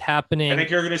trades happening. I think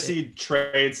you're going to see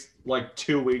trades like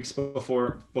 2 weeks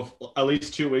before at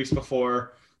least 2 weeks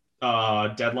before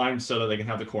deadline so that they can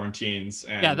have the quarantines.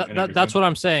 And, that's what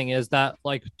I'm saying is that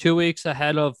like 2 weeks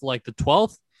ahead of like the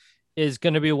 12th is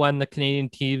going to be when the Canadian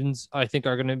teams, I think,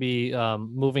 are going to be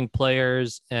moving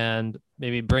players and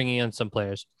maybe bringing in some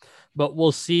players. But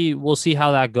we'll see. We'll see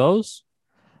how that goes.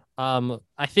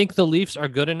 I think the Leafs are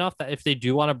good enough that if they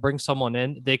do want to bring someone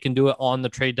in, they can do it on the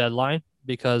trade deadline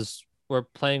because we're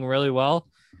playing really well.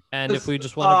 And if we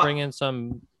just want to bring in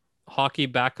some hockey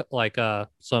back, like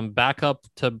some backup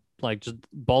to like just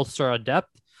bolster our depth,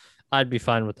 I'd be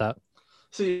fine with that.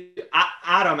 See,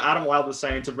 Adam Wild was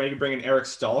saying to maybe bring in Eric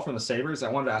Stahl from the Sabres. I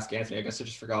wanted to ask Anthony. I guess I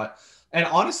just forgot. And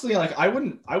honestly, like I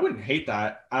wouldn't hate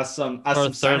that as some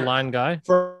third line guy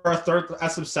for a third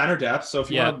as some center depth. So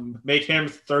if you want to make him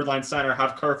third line center,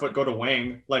 have Kerfoot go to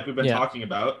wing, like we've been talking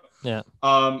about. Yeah.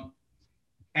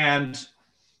 And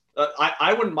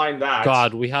I wouldn't mind that.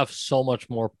 God, we have so much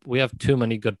more. We have too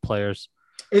many good players.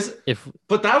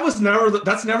 But that's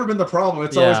never been the problem.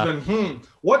 It's always been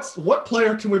what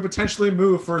player can we potentially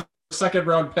move for a second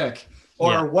round pick,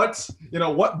 or what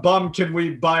bum can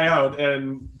we buy out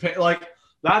and pay? Like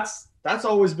that's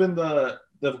always been the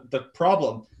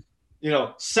problem.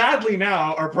 Sadly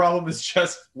now our problem is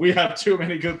just we have too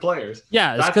many good players.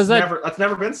 Yeah, that's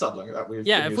never been something that we've.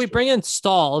 Yeah, if we bring in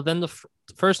Stahl, then the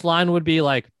first line would be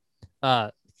like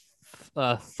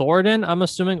Thornton, I'm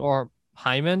assuming, or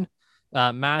Hyman.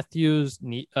 Matthews,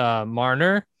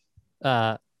 Marner,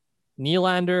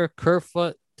 Nylander,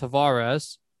 Kerfoot,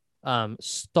 Tavares,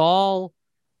 Stahl,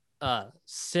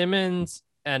 Simmons,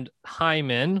 and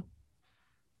Hyman,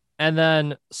 and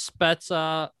then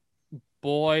Spezza,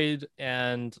 Boyd,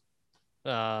 and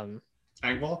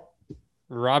Engvall,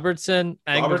 Robertson,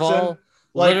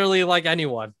 literally like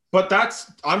anyone. But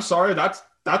that's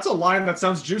a line that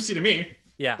sounds juicy to me.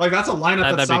 Yeah, like that's a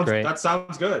lineup that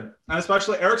sounds good, and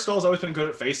especially Eric Stahl's always been good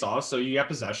at face-offs, so you get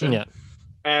possession. Yeah,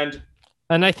 and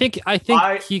I think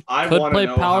he could play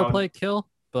power play kill,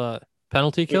 but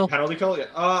penalty kill. Penalty kill. Yeah.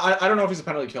 I don't know if he's a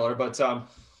penalty killer, but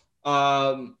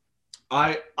I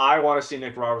want to see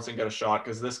Nick Robertson get a shot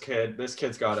because this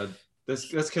kid's got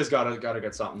to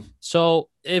get something. So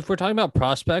if we're talking about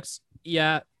prospects,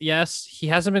 yes, he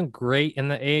hasn't been great in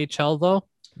the AHL though.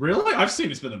 Really? I've seen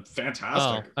he's been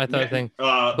fantastic.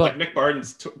 But Nick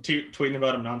Barton's tweeting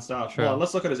about him nonstop. Hold on,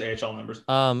 let's look at his AHL numbers.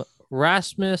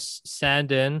 Rasmus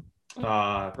Sandin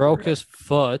broke his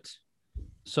foot,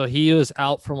 so he was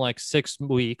out from like 6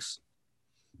 weeks.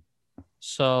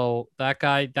 So that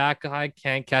guy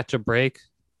can't catch a break.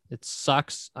 It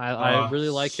sucks. I really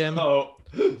like him.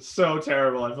 So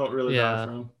terrible. I felt really bad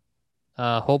for him.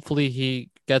 Hopefully he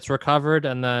gets recovered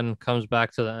and then comes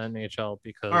back to the NHL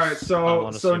because. All right, so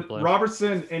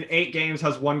Robertson in 8 games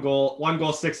has 1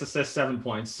 goal, 6 assists, 7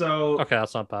 points. So okay,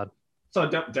 that's not bad. So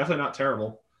definitely not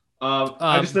terrible.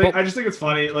 I just think it's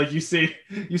funny. Like you see,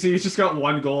 he's just got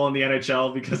 1 goal in the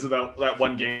NHL because of that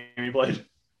 1 game he played.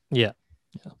 Yeah.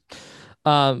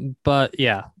 But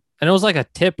yeah. And it was like a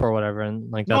tip or whatever,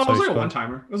 and like that's. No, it was like a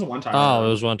one-timer. It was a one-timer. Oh, it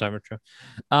was one-timer, true.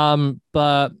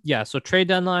 But yeah, so trade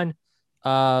deadline.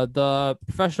 The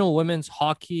Professional Women's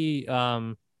Hockey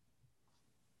HPA.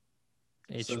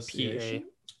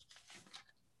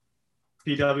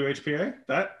 PWHPA?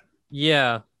 That?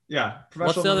 Yeah.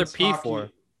 What's the other P for?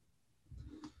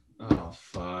 Oh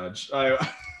fudge!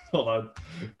 Hold on.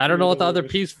 I don't know what the other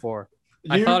P's for.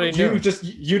 I thought I knew.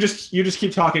 You just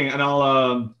keep talking, and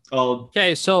I'll.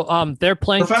 Okay, so they're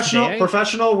playing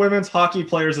Professional Women's Hockey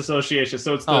Players Association.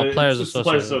 So it's the Players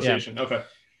Association. Yeah. Okay.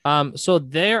 So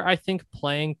they're, I think,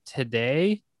 playing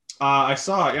today. I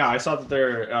saw that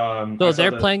they're. So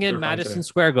they're playing in Madison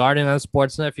Square Garden on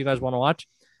Sportsnet. If you guys want to watch,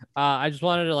 I just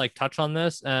wanted to like touch on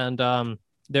this, and so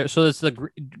it's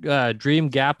the Dream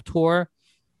Gap Tour.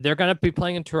 They're gonna be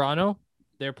playing in Toronto.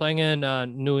 They're playing in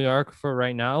New York for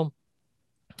right now.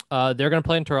 They're gonna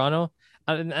play in Toronto,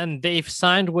 and they've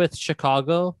signed with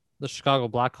Chicago, the Chicago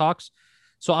Blackhawks.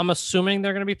 So I'm assuming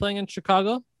they're gonna be playing in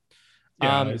Chicago.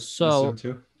 Yeah, so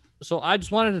I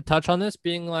just wanted to touch on this,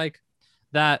 being like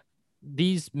that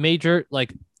these major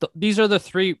these are the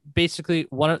 3 basically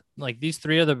these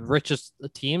 3 are the richest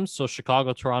teams. So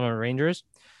Chicago, Toronto, and Rangers.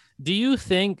 Do you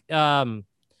think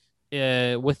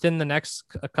within the next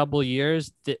couple of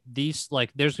years these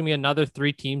there's gonna be another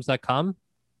 3 teams that come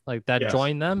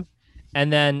join them,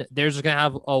 and then there's gonna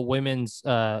have a women's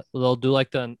they'll do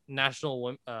like the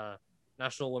National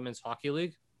Women's Hockey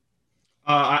League?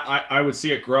 I would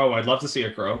see it grow. I'd love to see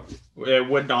it grow. It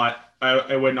would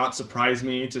not surprise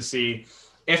me to see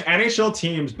if NHL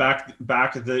teams back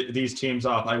these teams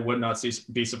up. I would not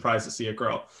be surprised to see it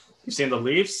grow. You've seen the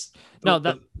Leafs.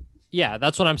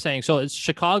 That's what I'm saying. So it's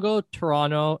Chicago,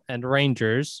 Toronto, and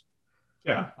Rangers.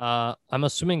 Yeah. I'm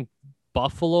assuming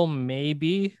Buffalo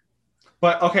maybe.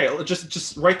 But okay,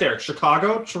 just right there,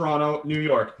 Chicago, Toronto, New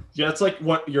York. Yeah, that's like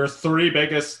what your three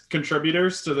biggest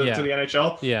contributors to the Yeah.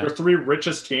 NHL. Yeah. Your three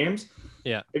richest teams.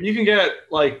 Yeah. If you can get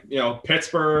like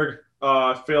Pittsburgh,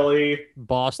 Philly,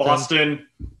 Boston,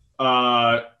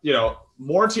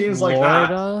 more teams like that.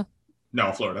 Florida?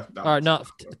 No, Florida. No. Or no,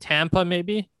 Tampa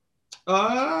maybe?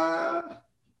 I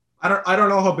don't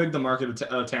know how big the market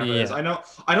of Tampa is. I know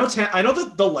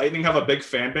that the Lightning have a big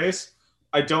fan base.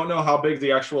 I don't know how big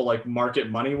the actual like market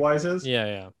money wise is.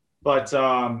 Yeah. But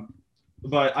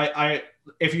I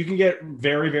if you can get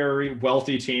very, very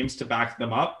wealthy teams to back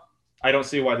them up, I don't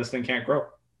see why this thing can't grow.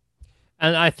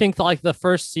 And I think like the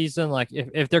first season, like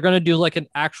if they're gonna do like an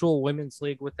actual women's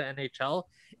league with the NHL,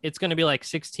 it's gonna be like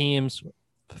 6 teams,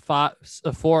 4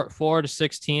 to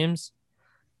 6 teams,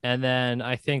 and then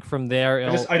I think from there,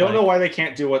 I don't know why they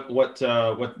can't do what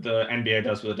the NBA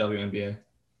does with the WNBA.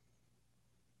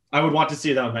 I would want to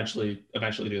see them eventually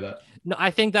do that. No, I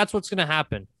think that's what's gonna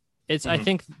happen. It's I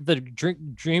think the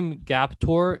Dream Gap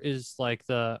Tour is like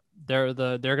they're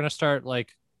gonna start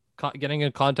like getting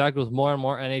in contact with more and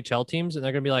more NHL teams, and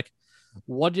they're gonna be like,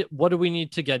 what do we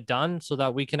need to get done so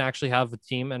that we can actually have a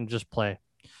team and just play,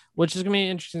 which is gonna be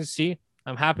interesting to see.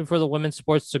 I'm happy for the women's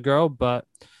sports to grow, but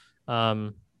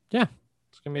yeah,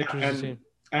 it's gonna be interesting to see.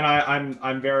 And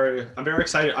I'm very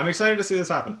excited. I'm excited to see this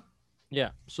happen.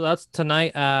 Yeah, so that's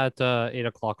tonight at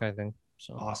 8:00, I think.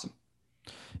 So awesome.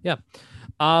 Yeah.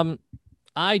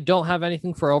 I don't have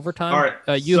anything for overtime. All right.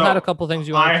 You had a couple things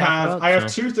you want to talk about. I have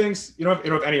 2 things. You don't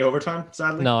have any overtime,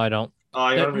 sadly? No, I don't.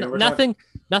 Nothing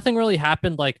really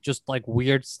happened, like just like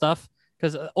weird stuff.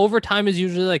 Because overtime is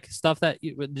usually like stuff that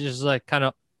just like kind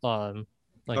of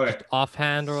just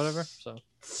offhand or whatever.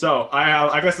 So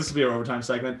I guess this will be an overtime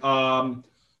segment.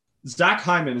 Zach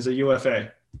Hyman is a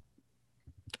UFA.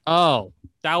 Oh,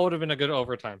 that would have been a good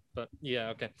overtime, but yeah,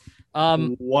 okay.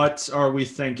 What are we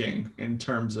thinking in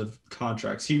terms of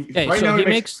contracts? Right now he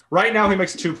makes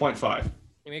 2.5.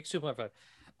 He makes 2.5.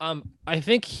 I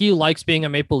think he likes being a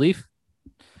Maple Leaf.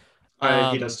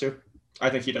 He does too. I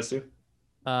think he does too.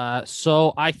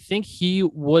 So I think he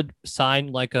would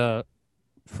sign like a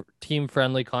team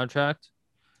friendly contract.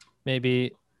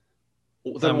 Maybe.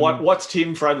 Then what's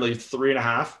team friendly?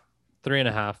 3.5.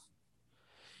 3.5.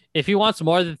 If he wants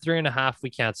more than 3.5, we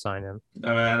can't sign him.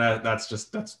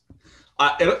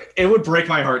 It would break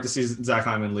my heart to see Zach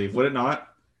Hyman leave, would it not?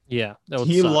 Yeah,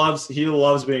 he loves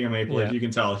being a Maple Leaf. You can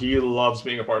tell he loves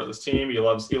being a part of this team. He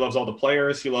loves all the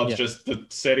players. He loves just the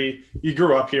city. He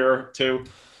grew up here too.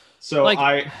 So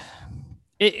Anthony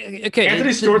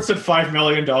Stewart said $5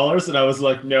 million, and I was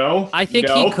like, no. I think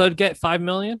he could get $5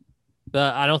 million.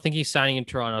 But I don't think he's signing in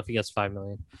Toronto if he gets $5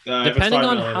 million. Depending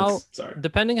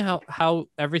on how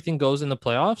everything goes in the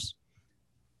playoffs,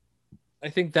 I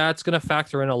think that's going to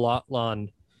factor in a lot.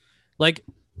 Like,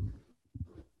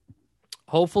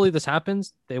 hopefully this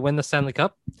happens. They win the Stanley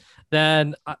Cup.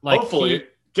 Then,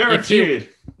 guaranteed.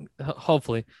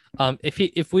 Hopefully,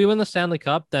 if we win the Stanley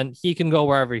Cup, then he can go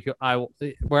wherever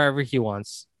he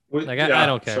wants. I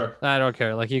don't care. Sure. I don't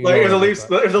care. Like you can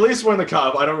if the Leafs win the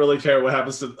cup, I don't really care what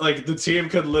happens to the team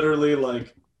could literally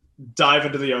like dive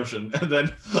into the ocean, and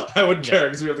then I wouldn't care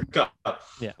because we have the cup.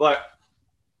 Yeah. But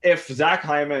if Zach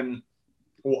Hyman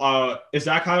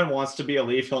wants to be a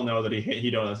Leaf, he'll know that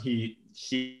he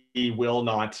will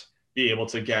not be able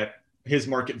to get his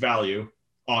market value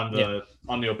on the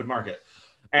open market.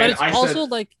 And but it's also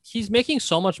like he's making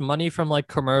so much money from like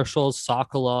commercials,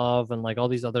 Sokolov, and like all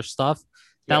these other stuff.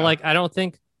 That like I don't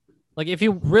think like if he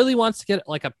really wants to get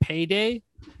like a payday,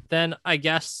 then I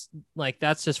guess like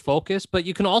that's his focus. But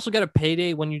you can also get a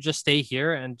payday when you just stay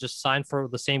here and just sign for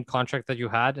the same contract that you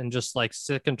had and just like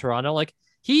stick in Toronto. Like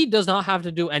he does not have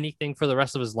to do anything for the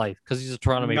rest of his life because he's a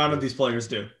Toronto Maple Leaf. None of these players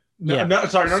do. None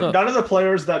of the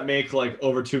players that make like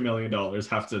over $2 million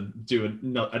have to do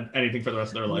anything for the rest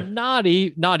of their life. Not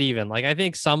even like I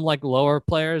think some like lower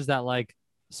players that like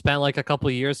spent like a couple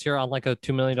of years here on like a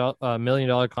 $2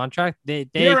 million contract. They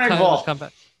come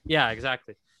back. Yeah,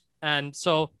 exactly. And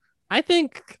so I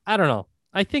don't know.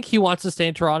 I think he wants to stay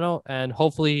in Toronto, and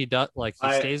hopefully he does. Like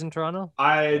he stays in Toronto.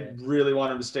 I really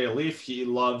want him to stay a Leaf. He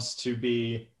loves to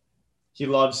be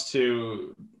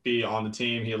on the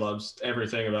team. He loves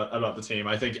everything about the team.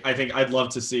 I think I'd love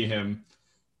to see him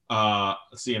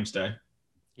stay.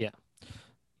 Yeah.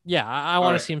 I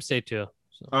want to see him stay too.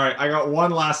 So. All right, I got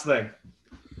one last thing.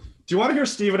 Do you want to hear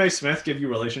Stephen A. Smith give you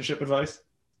relationship advice?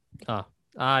 Oh,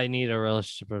 I need a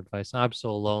relationship advice. I'm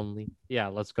so lonely. Yeah,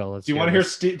 let's go. Do you want to hear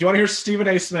Stephen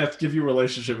A. Smith give you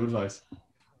relationship advice?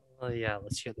 Yeah,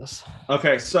 let's hear this.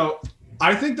 Okay, so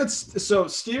I think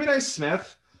Stephen A.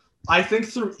 Smith, I think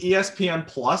through ESPN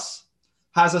Plus,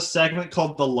 has a segment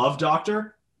called The Love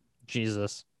Doctor,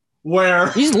 Jesus.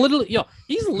 where He's literally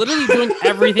doing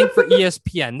everything for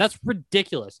ESPN. That's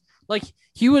ridiculous. Like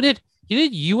he did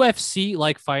UFC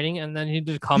like fighting, and then he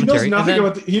did commentary. He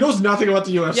knows nothing about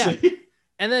the UFC. Yeah.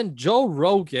 And then Joe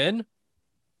Rogan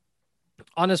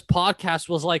on his podcast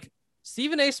was like,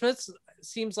 Stephen A. Smith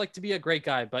seems like to be a great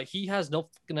guy, but he has no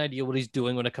fucking idea what he's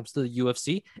doing when it comes to the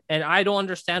UFC, and I don't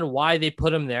understand why they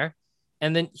put him there.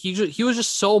 And then he was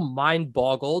just so mind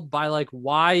boggled by like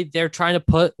why they're trying to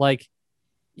put like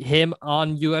him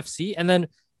on UFC. And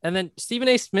then Stephen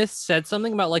A. Smith said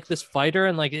something about like this fighter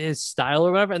and like his style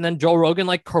or whatever. And then Joe Rogan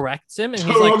like corrects him. And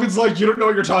Joe Rogan's like, you don't know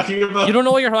what you're talking about. You don't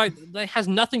know what you're talking. That has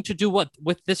nothing to do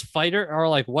with this fighter or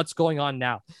like what's going on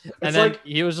now. And then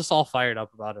he was just all fired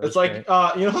up about it. It's like,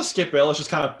 you know how Skip Bayless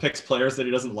just kind of picks players that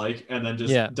he doesn't like and then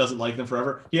just doesn't like them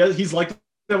forever. He's like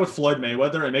that with Floyd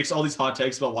Mayweather and makes all these hot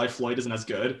takes about why Floyd isn't as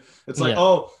good. It's like,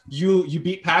 oh, you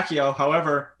beat Pacquiao.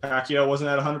 However, Pacquiao wasn't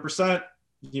at 100%.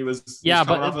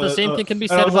 But the same thing can be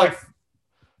said about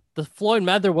the Floyd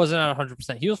Mayweather wasn't at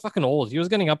 100%. He was fucking old. He was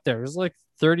getting up there. He was like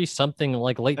 30 something,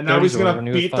 like late 30s. And now he's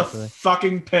gonna beat the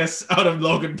fucking piss out of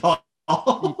Logan Paul.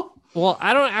 Well,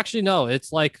 I don't actually know.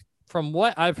 It's like from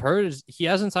what I've heard, is he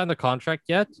hasn't signed the contract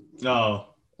yet. No.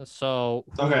 So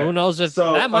who knows if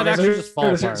that might actually just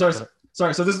fall apart.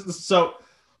 Sorry. So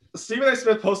Stephen A.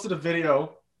 Smith posted a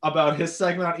video about his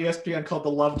segment on ESPN called The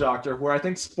Love Doctor, where I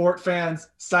think sport fans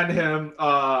send him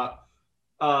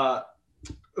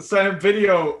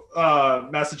video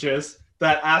messages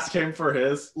that ask him for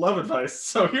his love advice.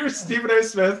 So here's Stephen A.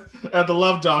 Smith and The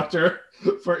Love Doctor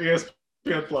for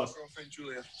ESPN Plus. Girlfriend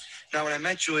Julia. Now, when I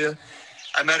met Julia,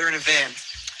 I met her in a van.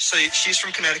 So she's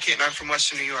from Connecticut and I'm from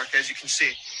Western New York, as you can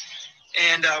see.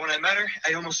 And when I met her,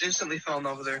 I almost instantly fell in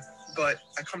love with her. But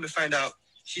I come to find out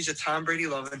she's a Tom Brady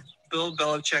loving, Bill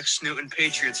Belichick snooting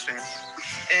Patriots fan.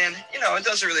 And, it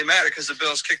doesn't really matter because the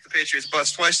Bills kicked the Patriots'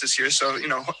 butts twice this year. So,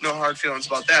 no hard feelings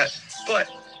about that. But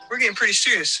we're getting pretty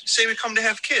serious. Say we come to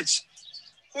have kids.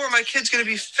 Who are my kids going to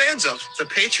be fans of? The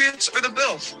Patriots or the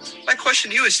Bills? My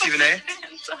question to you is, Stephen A.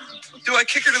 Do I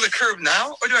kick her to the curb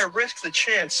now or do I risk the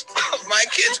chance of my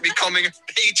kids becoming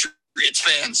Patriots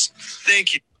fans?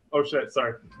 Thank you. Oh shit!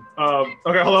 Sorry.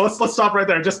 Okay, hold on. Let's stop right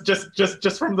there. Just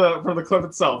from the clip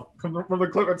itself. From the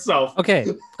clip itself. Okay.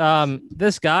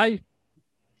 This guy.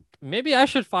 Maybe I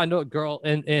should find a girl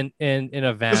in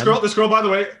a van. This girl, by the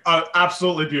way,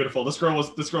 absolutely beautiful. This girl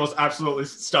is absolutely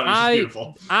stunning. She's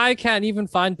beautiful. I can't even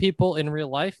find people in real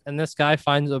life, and this guy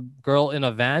finds a girl in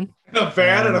a van. In a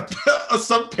van, and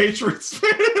some Patriots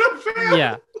fan in a van.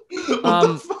 Yeah. What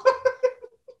the fuck?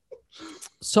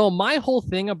 So my whole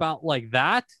thing about like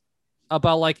that,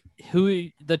 about like who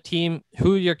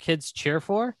your kids cheer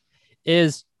for,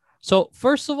 is so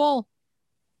first of all,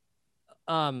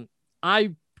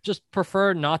 I just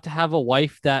prefer not to have a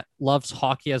wife that loves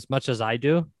hockey as much as I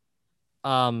do.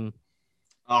 I'm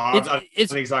the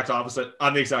exact opposite.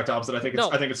 I think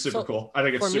it's super cool. I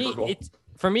think it's super cool.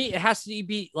 For me, it has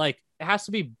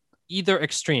to be either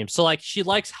extreme. So like she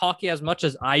likes hockey as much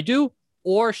as I do,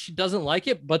 or she doesn't like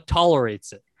it but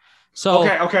tolerates it. So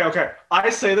okay.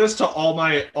 I say this to all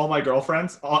my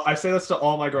girlfriends. I say this to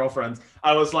all my girlfriends.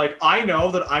 I was like, I know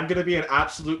that I'm gonna be an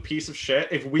absolute piece of shit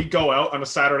if we go out on a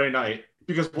Saturday night.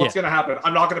 Because what's going to happen?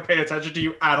 I'm not going to pay attention to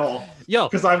you at all.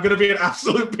 Because I'm going to be an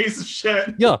absolute piece of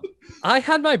shit. I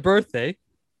had my birthday.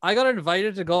 I got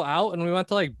invited to go out and we went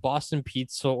to like Boston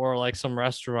Pizza or like some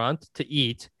restaurant to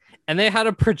eat. And they had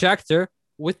a projector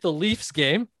with the Leafs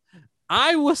game.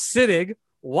 I was sitting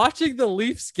watching the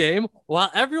Leafs game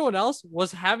while everyone else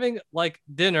was having like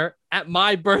dinner at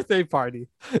my birthday party.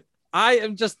 I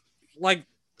am just like...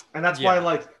 And that's why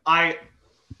like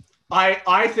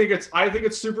I think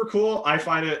it's super cool. I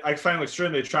find it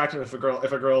extremely attractive if a girl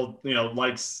if a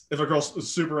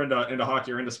girl's super into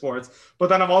hockey or into sports. But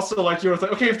then I'm also like you're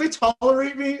like, okay, if they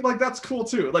tolerate me, like that's cool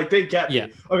too. Like they get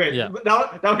me. Okay. Yeah.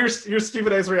 Now here's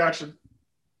Stephen A's reaction.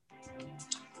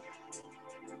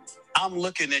 I'm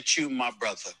looking at you, my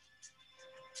brother,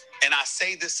 and I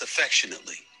say this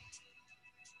affectionately.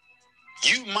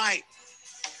 You might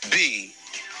be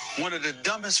one of the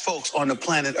dumbest folks on the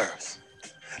planet Earth.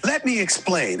 Let me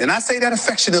explain, and I say that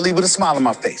affectionately with a smile on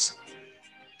my face.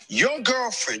 Your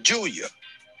girlfriend, Julia,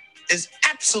 is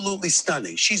absolutely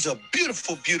stunning. She's a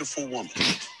beautiful, beautiful woman.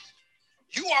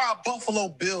 You are a Buffalo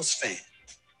Bills fan.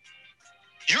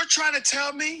 You're trying to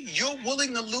tell me you're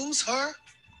willing to lose her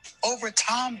over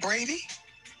Tom Brady?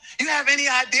 You have any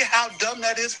idea how dumb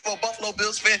that is for a Buffalo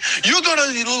Bills fan? You're going to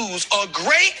lose a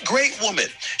great, great woman.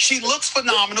 She looks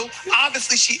phenomenal.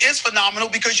 Obviously, she is phenomenal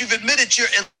because you've admitted you're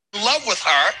in love with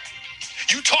her.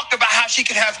 You talked about how she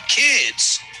could have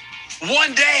kids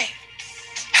one day.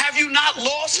 Have you not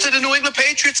lost to the New England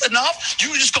Patriots enough?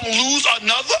 You just gonna lose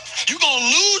another? You gonna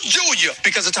lose Julia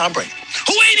because of Tom Brady,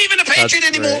 who ain't even a Patriot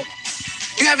anymore?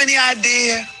 You have any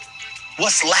idea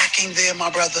what's lacking there, my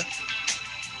brother?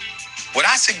 What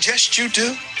I suggest you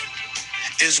do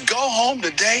is go home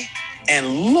today and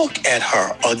look at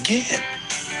her again.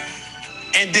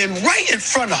 And then right in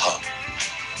front of her,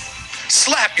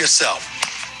 slap yourself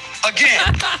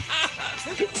again.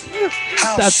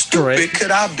 How That's stupid great.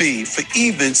 could I be for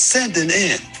even sending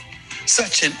in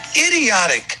such an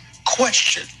idiotic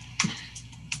question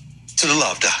to the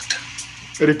love doctor?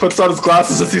 And he puts on his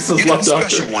glasses as he says, You got "Love a doctor."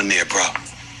 special one there, bro.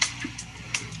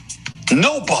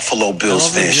 No Buffalo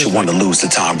Bills fan should want to lose to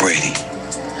Tom Brady.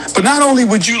 But not only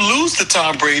would you lose to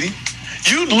Tom Brady,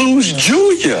 you'd lose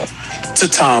Julia to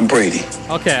Tom Brady.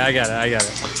 Okay, I got it.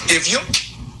 If you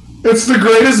It's the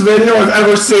greatest video I've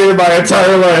ever seen in my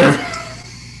entire life.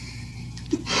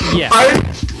 Yeah.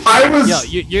 I was.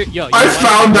 I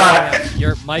found that.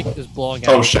 Your mic is blowing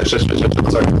out. Oh shit! Sorry.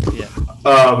 Yeah.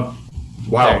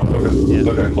 Wow. Okay.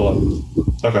 Yeah. Okay. Hold on.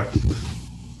 Okay.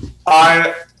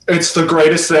 It's the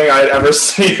greatest thing I'd ever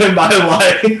seen in my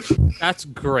life. That's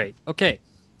great. Okay,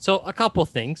 so a couple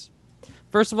things.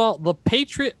 First of all, the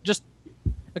Patriot just.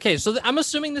 Okay, so I'm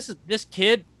assuming this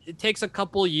kid. It takes a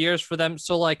couple years for them.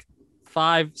 So like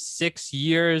 5-6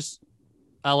 years.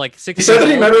 Like 6 He said years that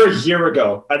he old. met her a year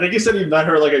ago. I think he said he met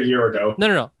her like a year ago.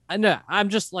 No. I know. I'm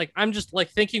just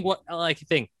thinking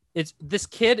it's this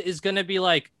kid is gonna be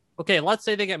like, okay, let's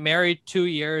say they get married 2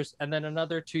 years and then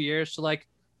another 2 years. So like,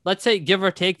 let's say give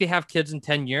or take they have kids in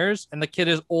 10 years and the kid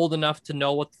is old enough to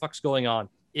know what the fuck's going on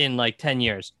in like 10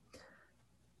 years.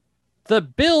 The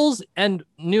Bills and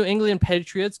New England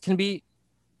Patriots can be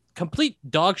complete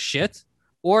dog shit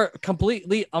or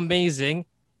completely amazing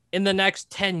in the next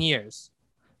 10 years.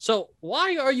 So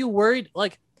why are you worried?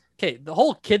 Like, okay, the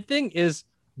whole kid thing is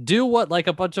do what like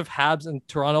a bunch of Habs and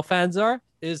Toronto fans are,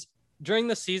 is during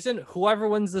the season, whoever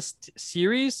wins this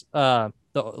series, the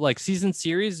like season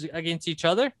series against each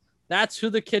other, that's who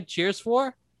the kid cheers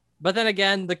for. But then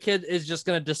again, the kid is just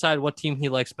going to decide what team he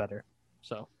likes better.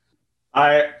 So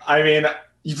I mean,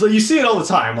 you see it all the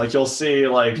time. Like you'll see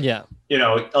like, yeah, you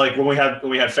know, like when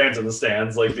we had fans in the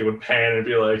stands, like they would pan and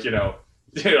be like, you know,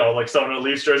 like someone in a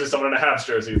Leafs jersey, someone in a Habs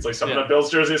jersey. It's like someone in a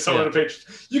Bills jersey, someone in a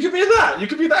Patriots. You could be that. You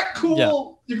could be that cool.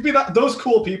 Yeah. You could be those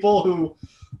cool people who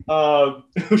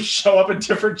show up in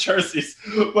different jerseys.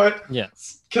 But yeah,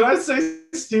 can I say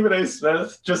Stephen A.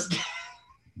 Smith just?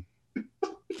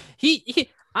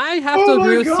 I have to Oh my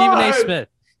agree with Stephen A. God. Smith.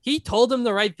 He told him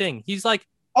the right thing. He's like,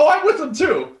 Oh, I'm with him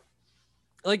too.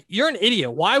 like, you're an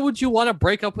idiot. Why would you want to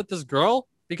break up with this girl?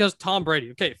 Because Tom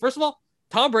Brady. Okay, first of all,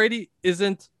 Tom Brady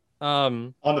isn't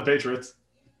On the Patriots.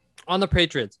 on the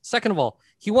Patriots. Second of all,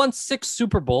 he won 6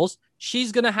 Super Bowls.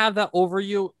 She's gonna have that over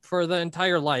you for the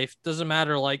entire life. Doesn't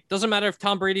matter if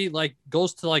Tom Brady like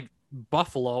goes to like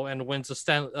Buffalo and wins a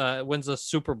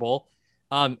Super Bowl.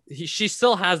 She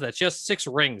still has that. She has 6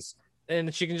 rings,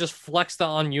 and she can just flex that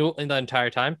on you in the entire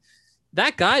time.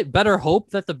 That guy better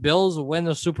hope that the Bills win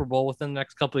the Super Bowl within the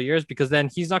next couple of years, because then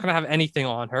he's not gonna have anything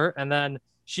on her, and then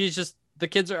the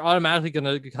kids are automatically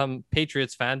gonna become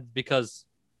Patriots fans because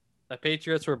the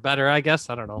Patriots were better, I guess.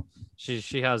 I don't know. She's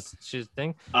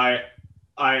thing. I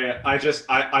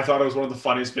thought it was one of the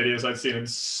funniest videos I'd seen in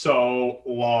so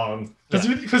long.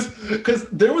 Because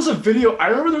there was a video. I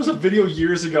remember there was a video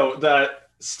years ago that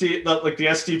like the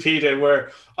SDP did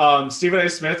where Stephen A.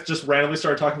 Smith just randomly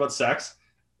started talking about sex,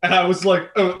 and I was like,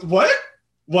 what?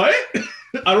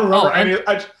 I don't remember any.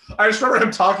 I just remember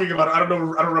him talking about it. I don't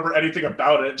remember anything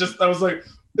about it. Just I was like,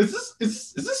 is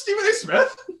this Stephen A.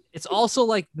 Smith? It's also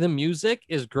like the music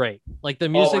is great. Like the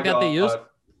music that they use,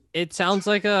 it sounds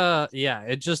like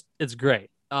it's great.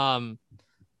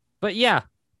 But yeah,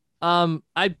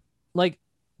 I like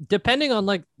depending on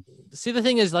like, see, the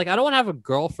thing is like, I don't want to have a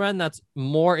girlfriend that's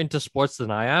more into sports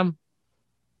than I am.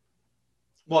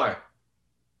 Why?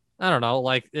 I don't know.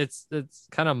 Like it's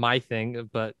kind of my thing,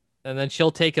 and then she'll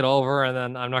take it over, and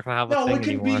then I'm not gonna have a thing anymore.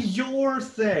 No, it can be your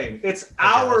thing. It's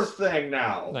our thing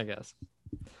now. I guess.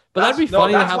 But that'd be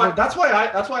funny to have. That's why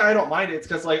I don't mind it. It's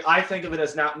because like I think of it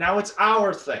as now it's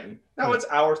our thing. Now it's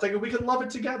our thing, and we can love it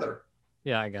together.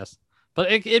 Yeah, I guess. But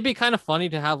it'd be kind of funny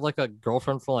to have like a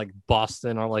girlfriend from like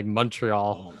Boston or like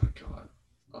Montreal.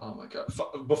 Oh my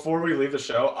god! Before we leave the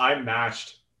show, I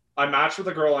matched with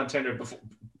a girl on Tinder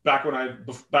back when I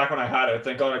had it.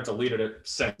 Thank God I deleted it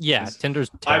since. Yeah, Tinder's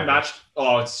terrible.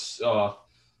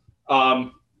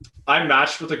 I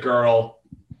matched with a girl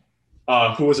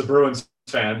who was a Bruins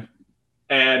fan,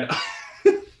 and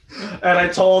and I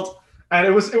told And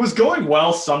it was going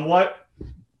well somewhat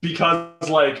because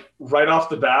like right off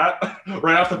the bat,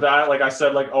 like I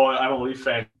said, like, oh, I'm a Leaf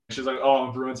fan. She's like, oh, I'm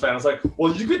a Bruins fan. I was like,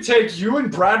 well, you could take you and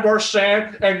Brad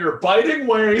Marchand and your biting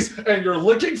ways and your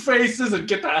licking faces and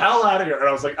get the hell out of here. And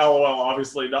I was like, LOL,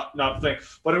 obviously not the thing.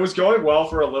 But it was going well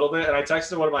for a little bit. And I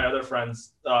texted one of my other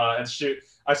friends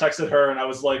I texted her and I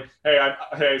was like,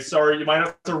 hey, sorry, you might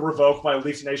have to revoke my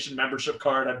Leafs Nation membership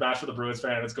card. I'd match with a Bruins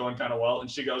fan. It's going kind of well. And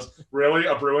she goes, really?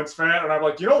 A Bruins fan? And I'm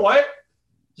like, you know what?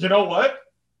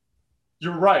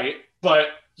 You're right. But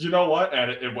you know what?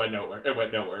 And it went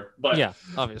nowhere. But yeah,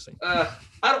 obviously. I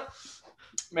don't,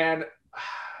 man,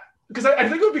 because I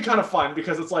think it would be kind of fun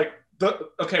because it's like,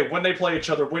 when they play each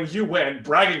other, when you win,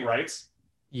 bragging rights.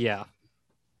 Yeah.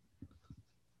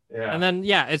 Yeah. And then,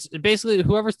 yeah, it's basically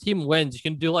whoever's team wins, you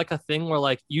can do like a thing where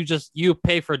like you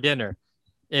pay for dinner.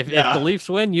 If the Leafs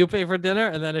win, you pay for dinner.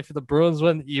 And then if the Bruins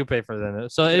win, you pay for dinner.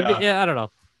 So I don't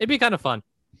know. It'd be kind of fun.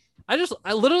 I just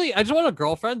want a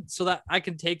girlfriend so that I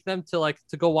can take them to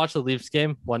go watch the Leafs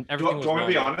game when everything. Do you want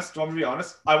me to be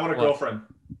honest? I want a girlfriend.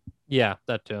 Yeah,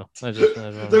 that too.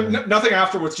 Nothing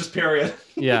afterwards, just period.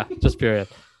 Yeah, just period.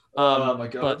 Oh my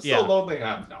god, but, I'm so lonely. No,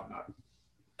 I'm not.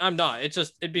 I'm not.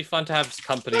 It'd be fun to have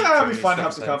company. Yeah, it'd be fun to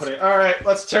have some company. All right,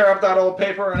 let's tear up that old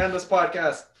paper and end this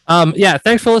podcast. Yeah,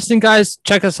 thanks for listening, guys.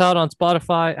 Check us out on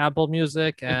Spotify, Apple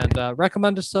Music, and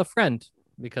recommend us to a friend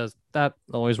because that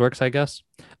always works, I guess.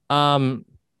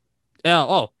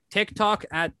 TikTok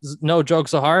at No Joke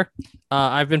Zahar.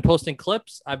 I've been posting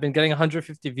clips. I've been getting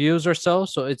 150 views or so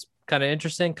it's kind of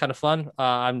interesting, kind of fun.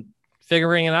 I'm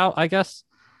figuring it out, I guess.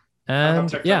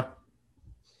 And yeah.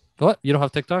 What? You don't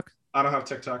have TikTok? I don't have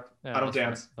TikTok. Yeah, I don't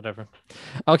dance. Whatever.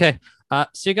 Okay.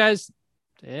 See you guys.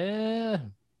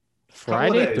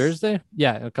 Friday, Thursday?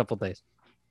 Yeah, a couple days.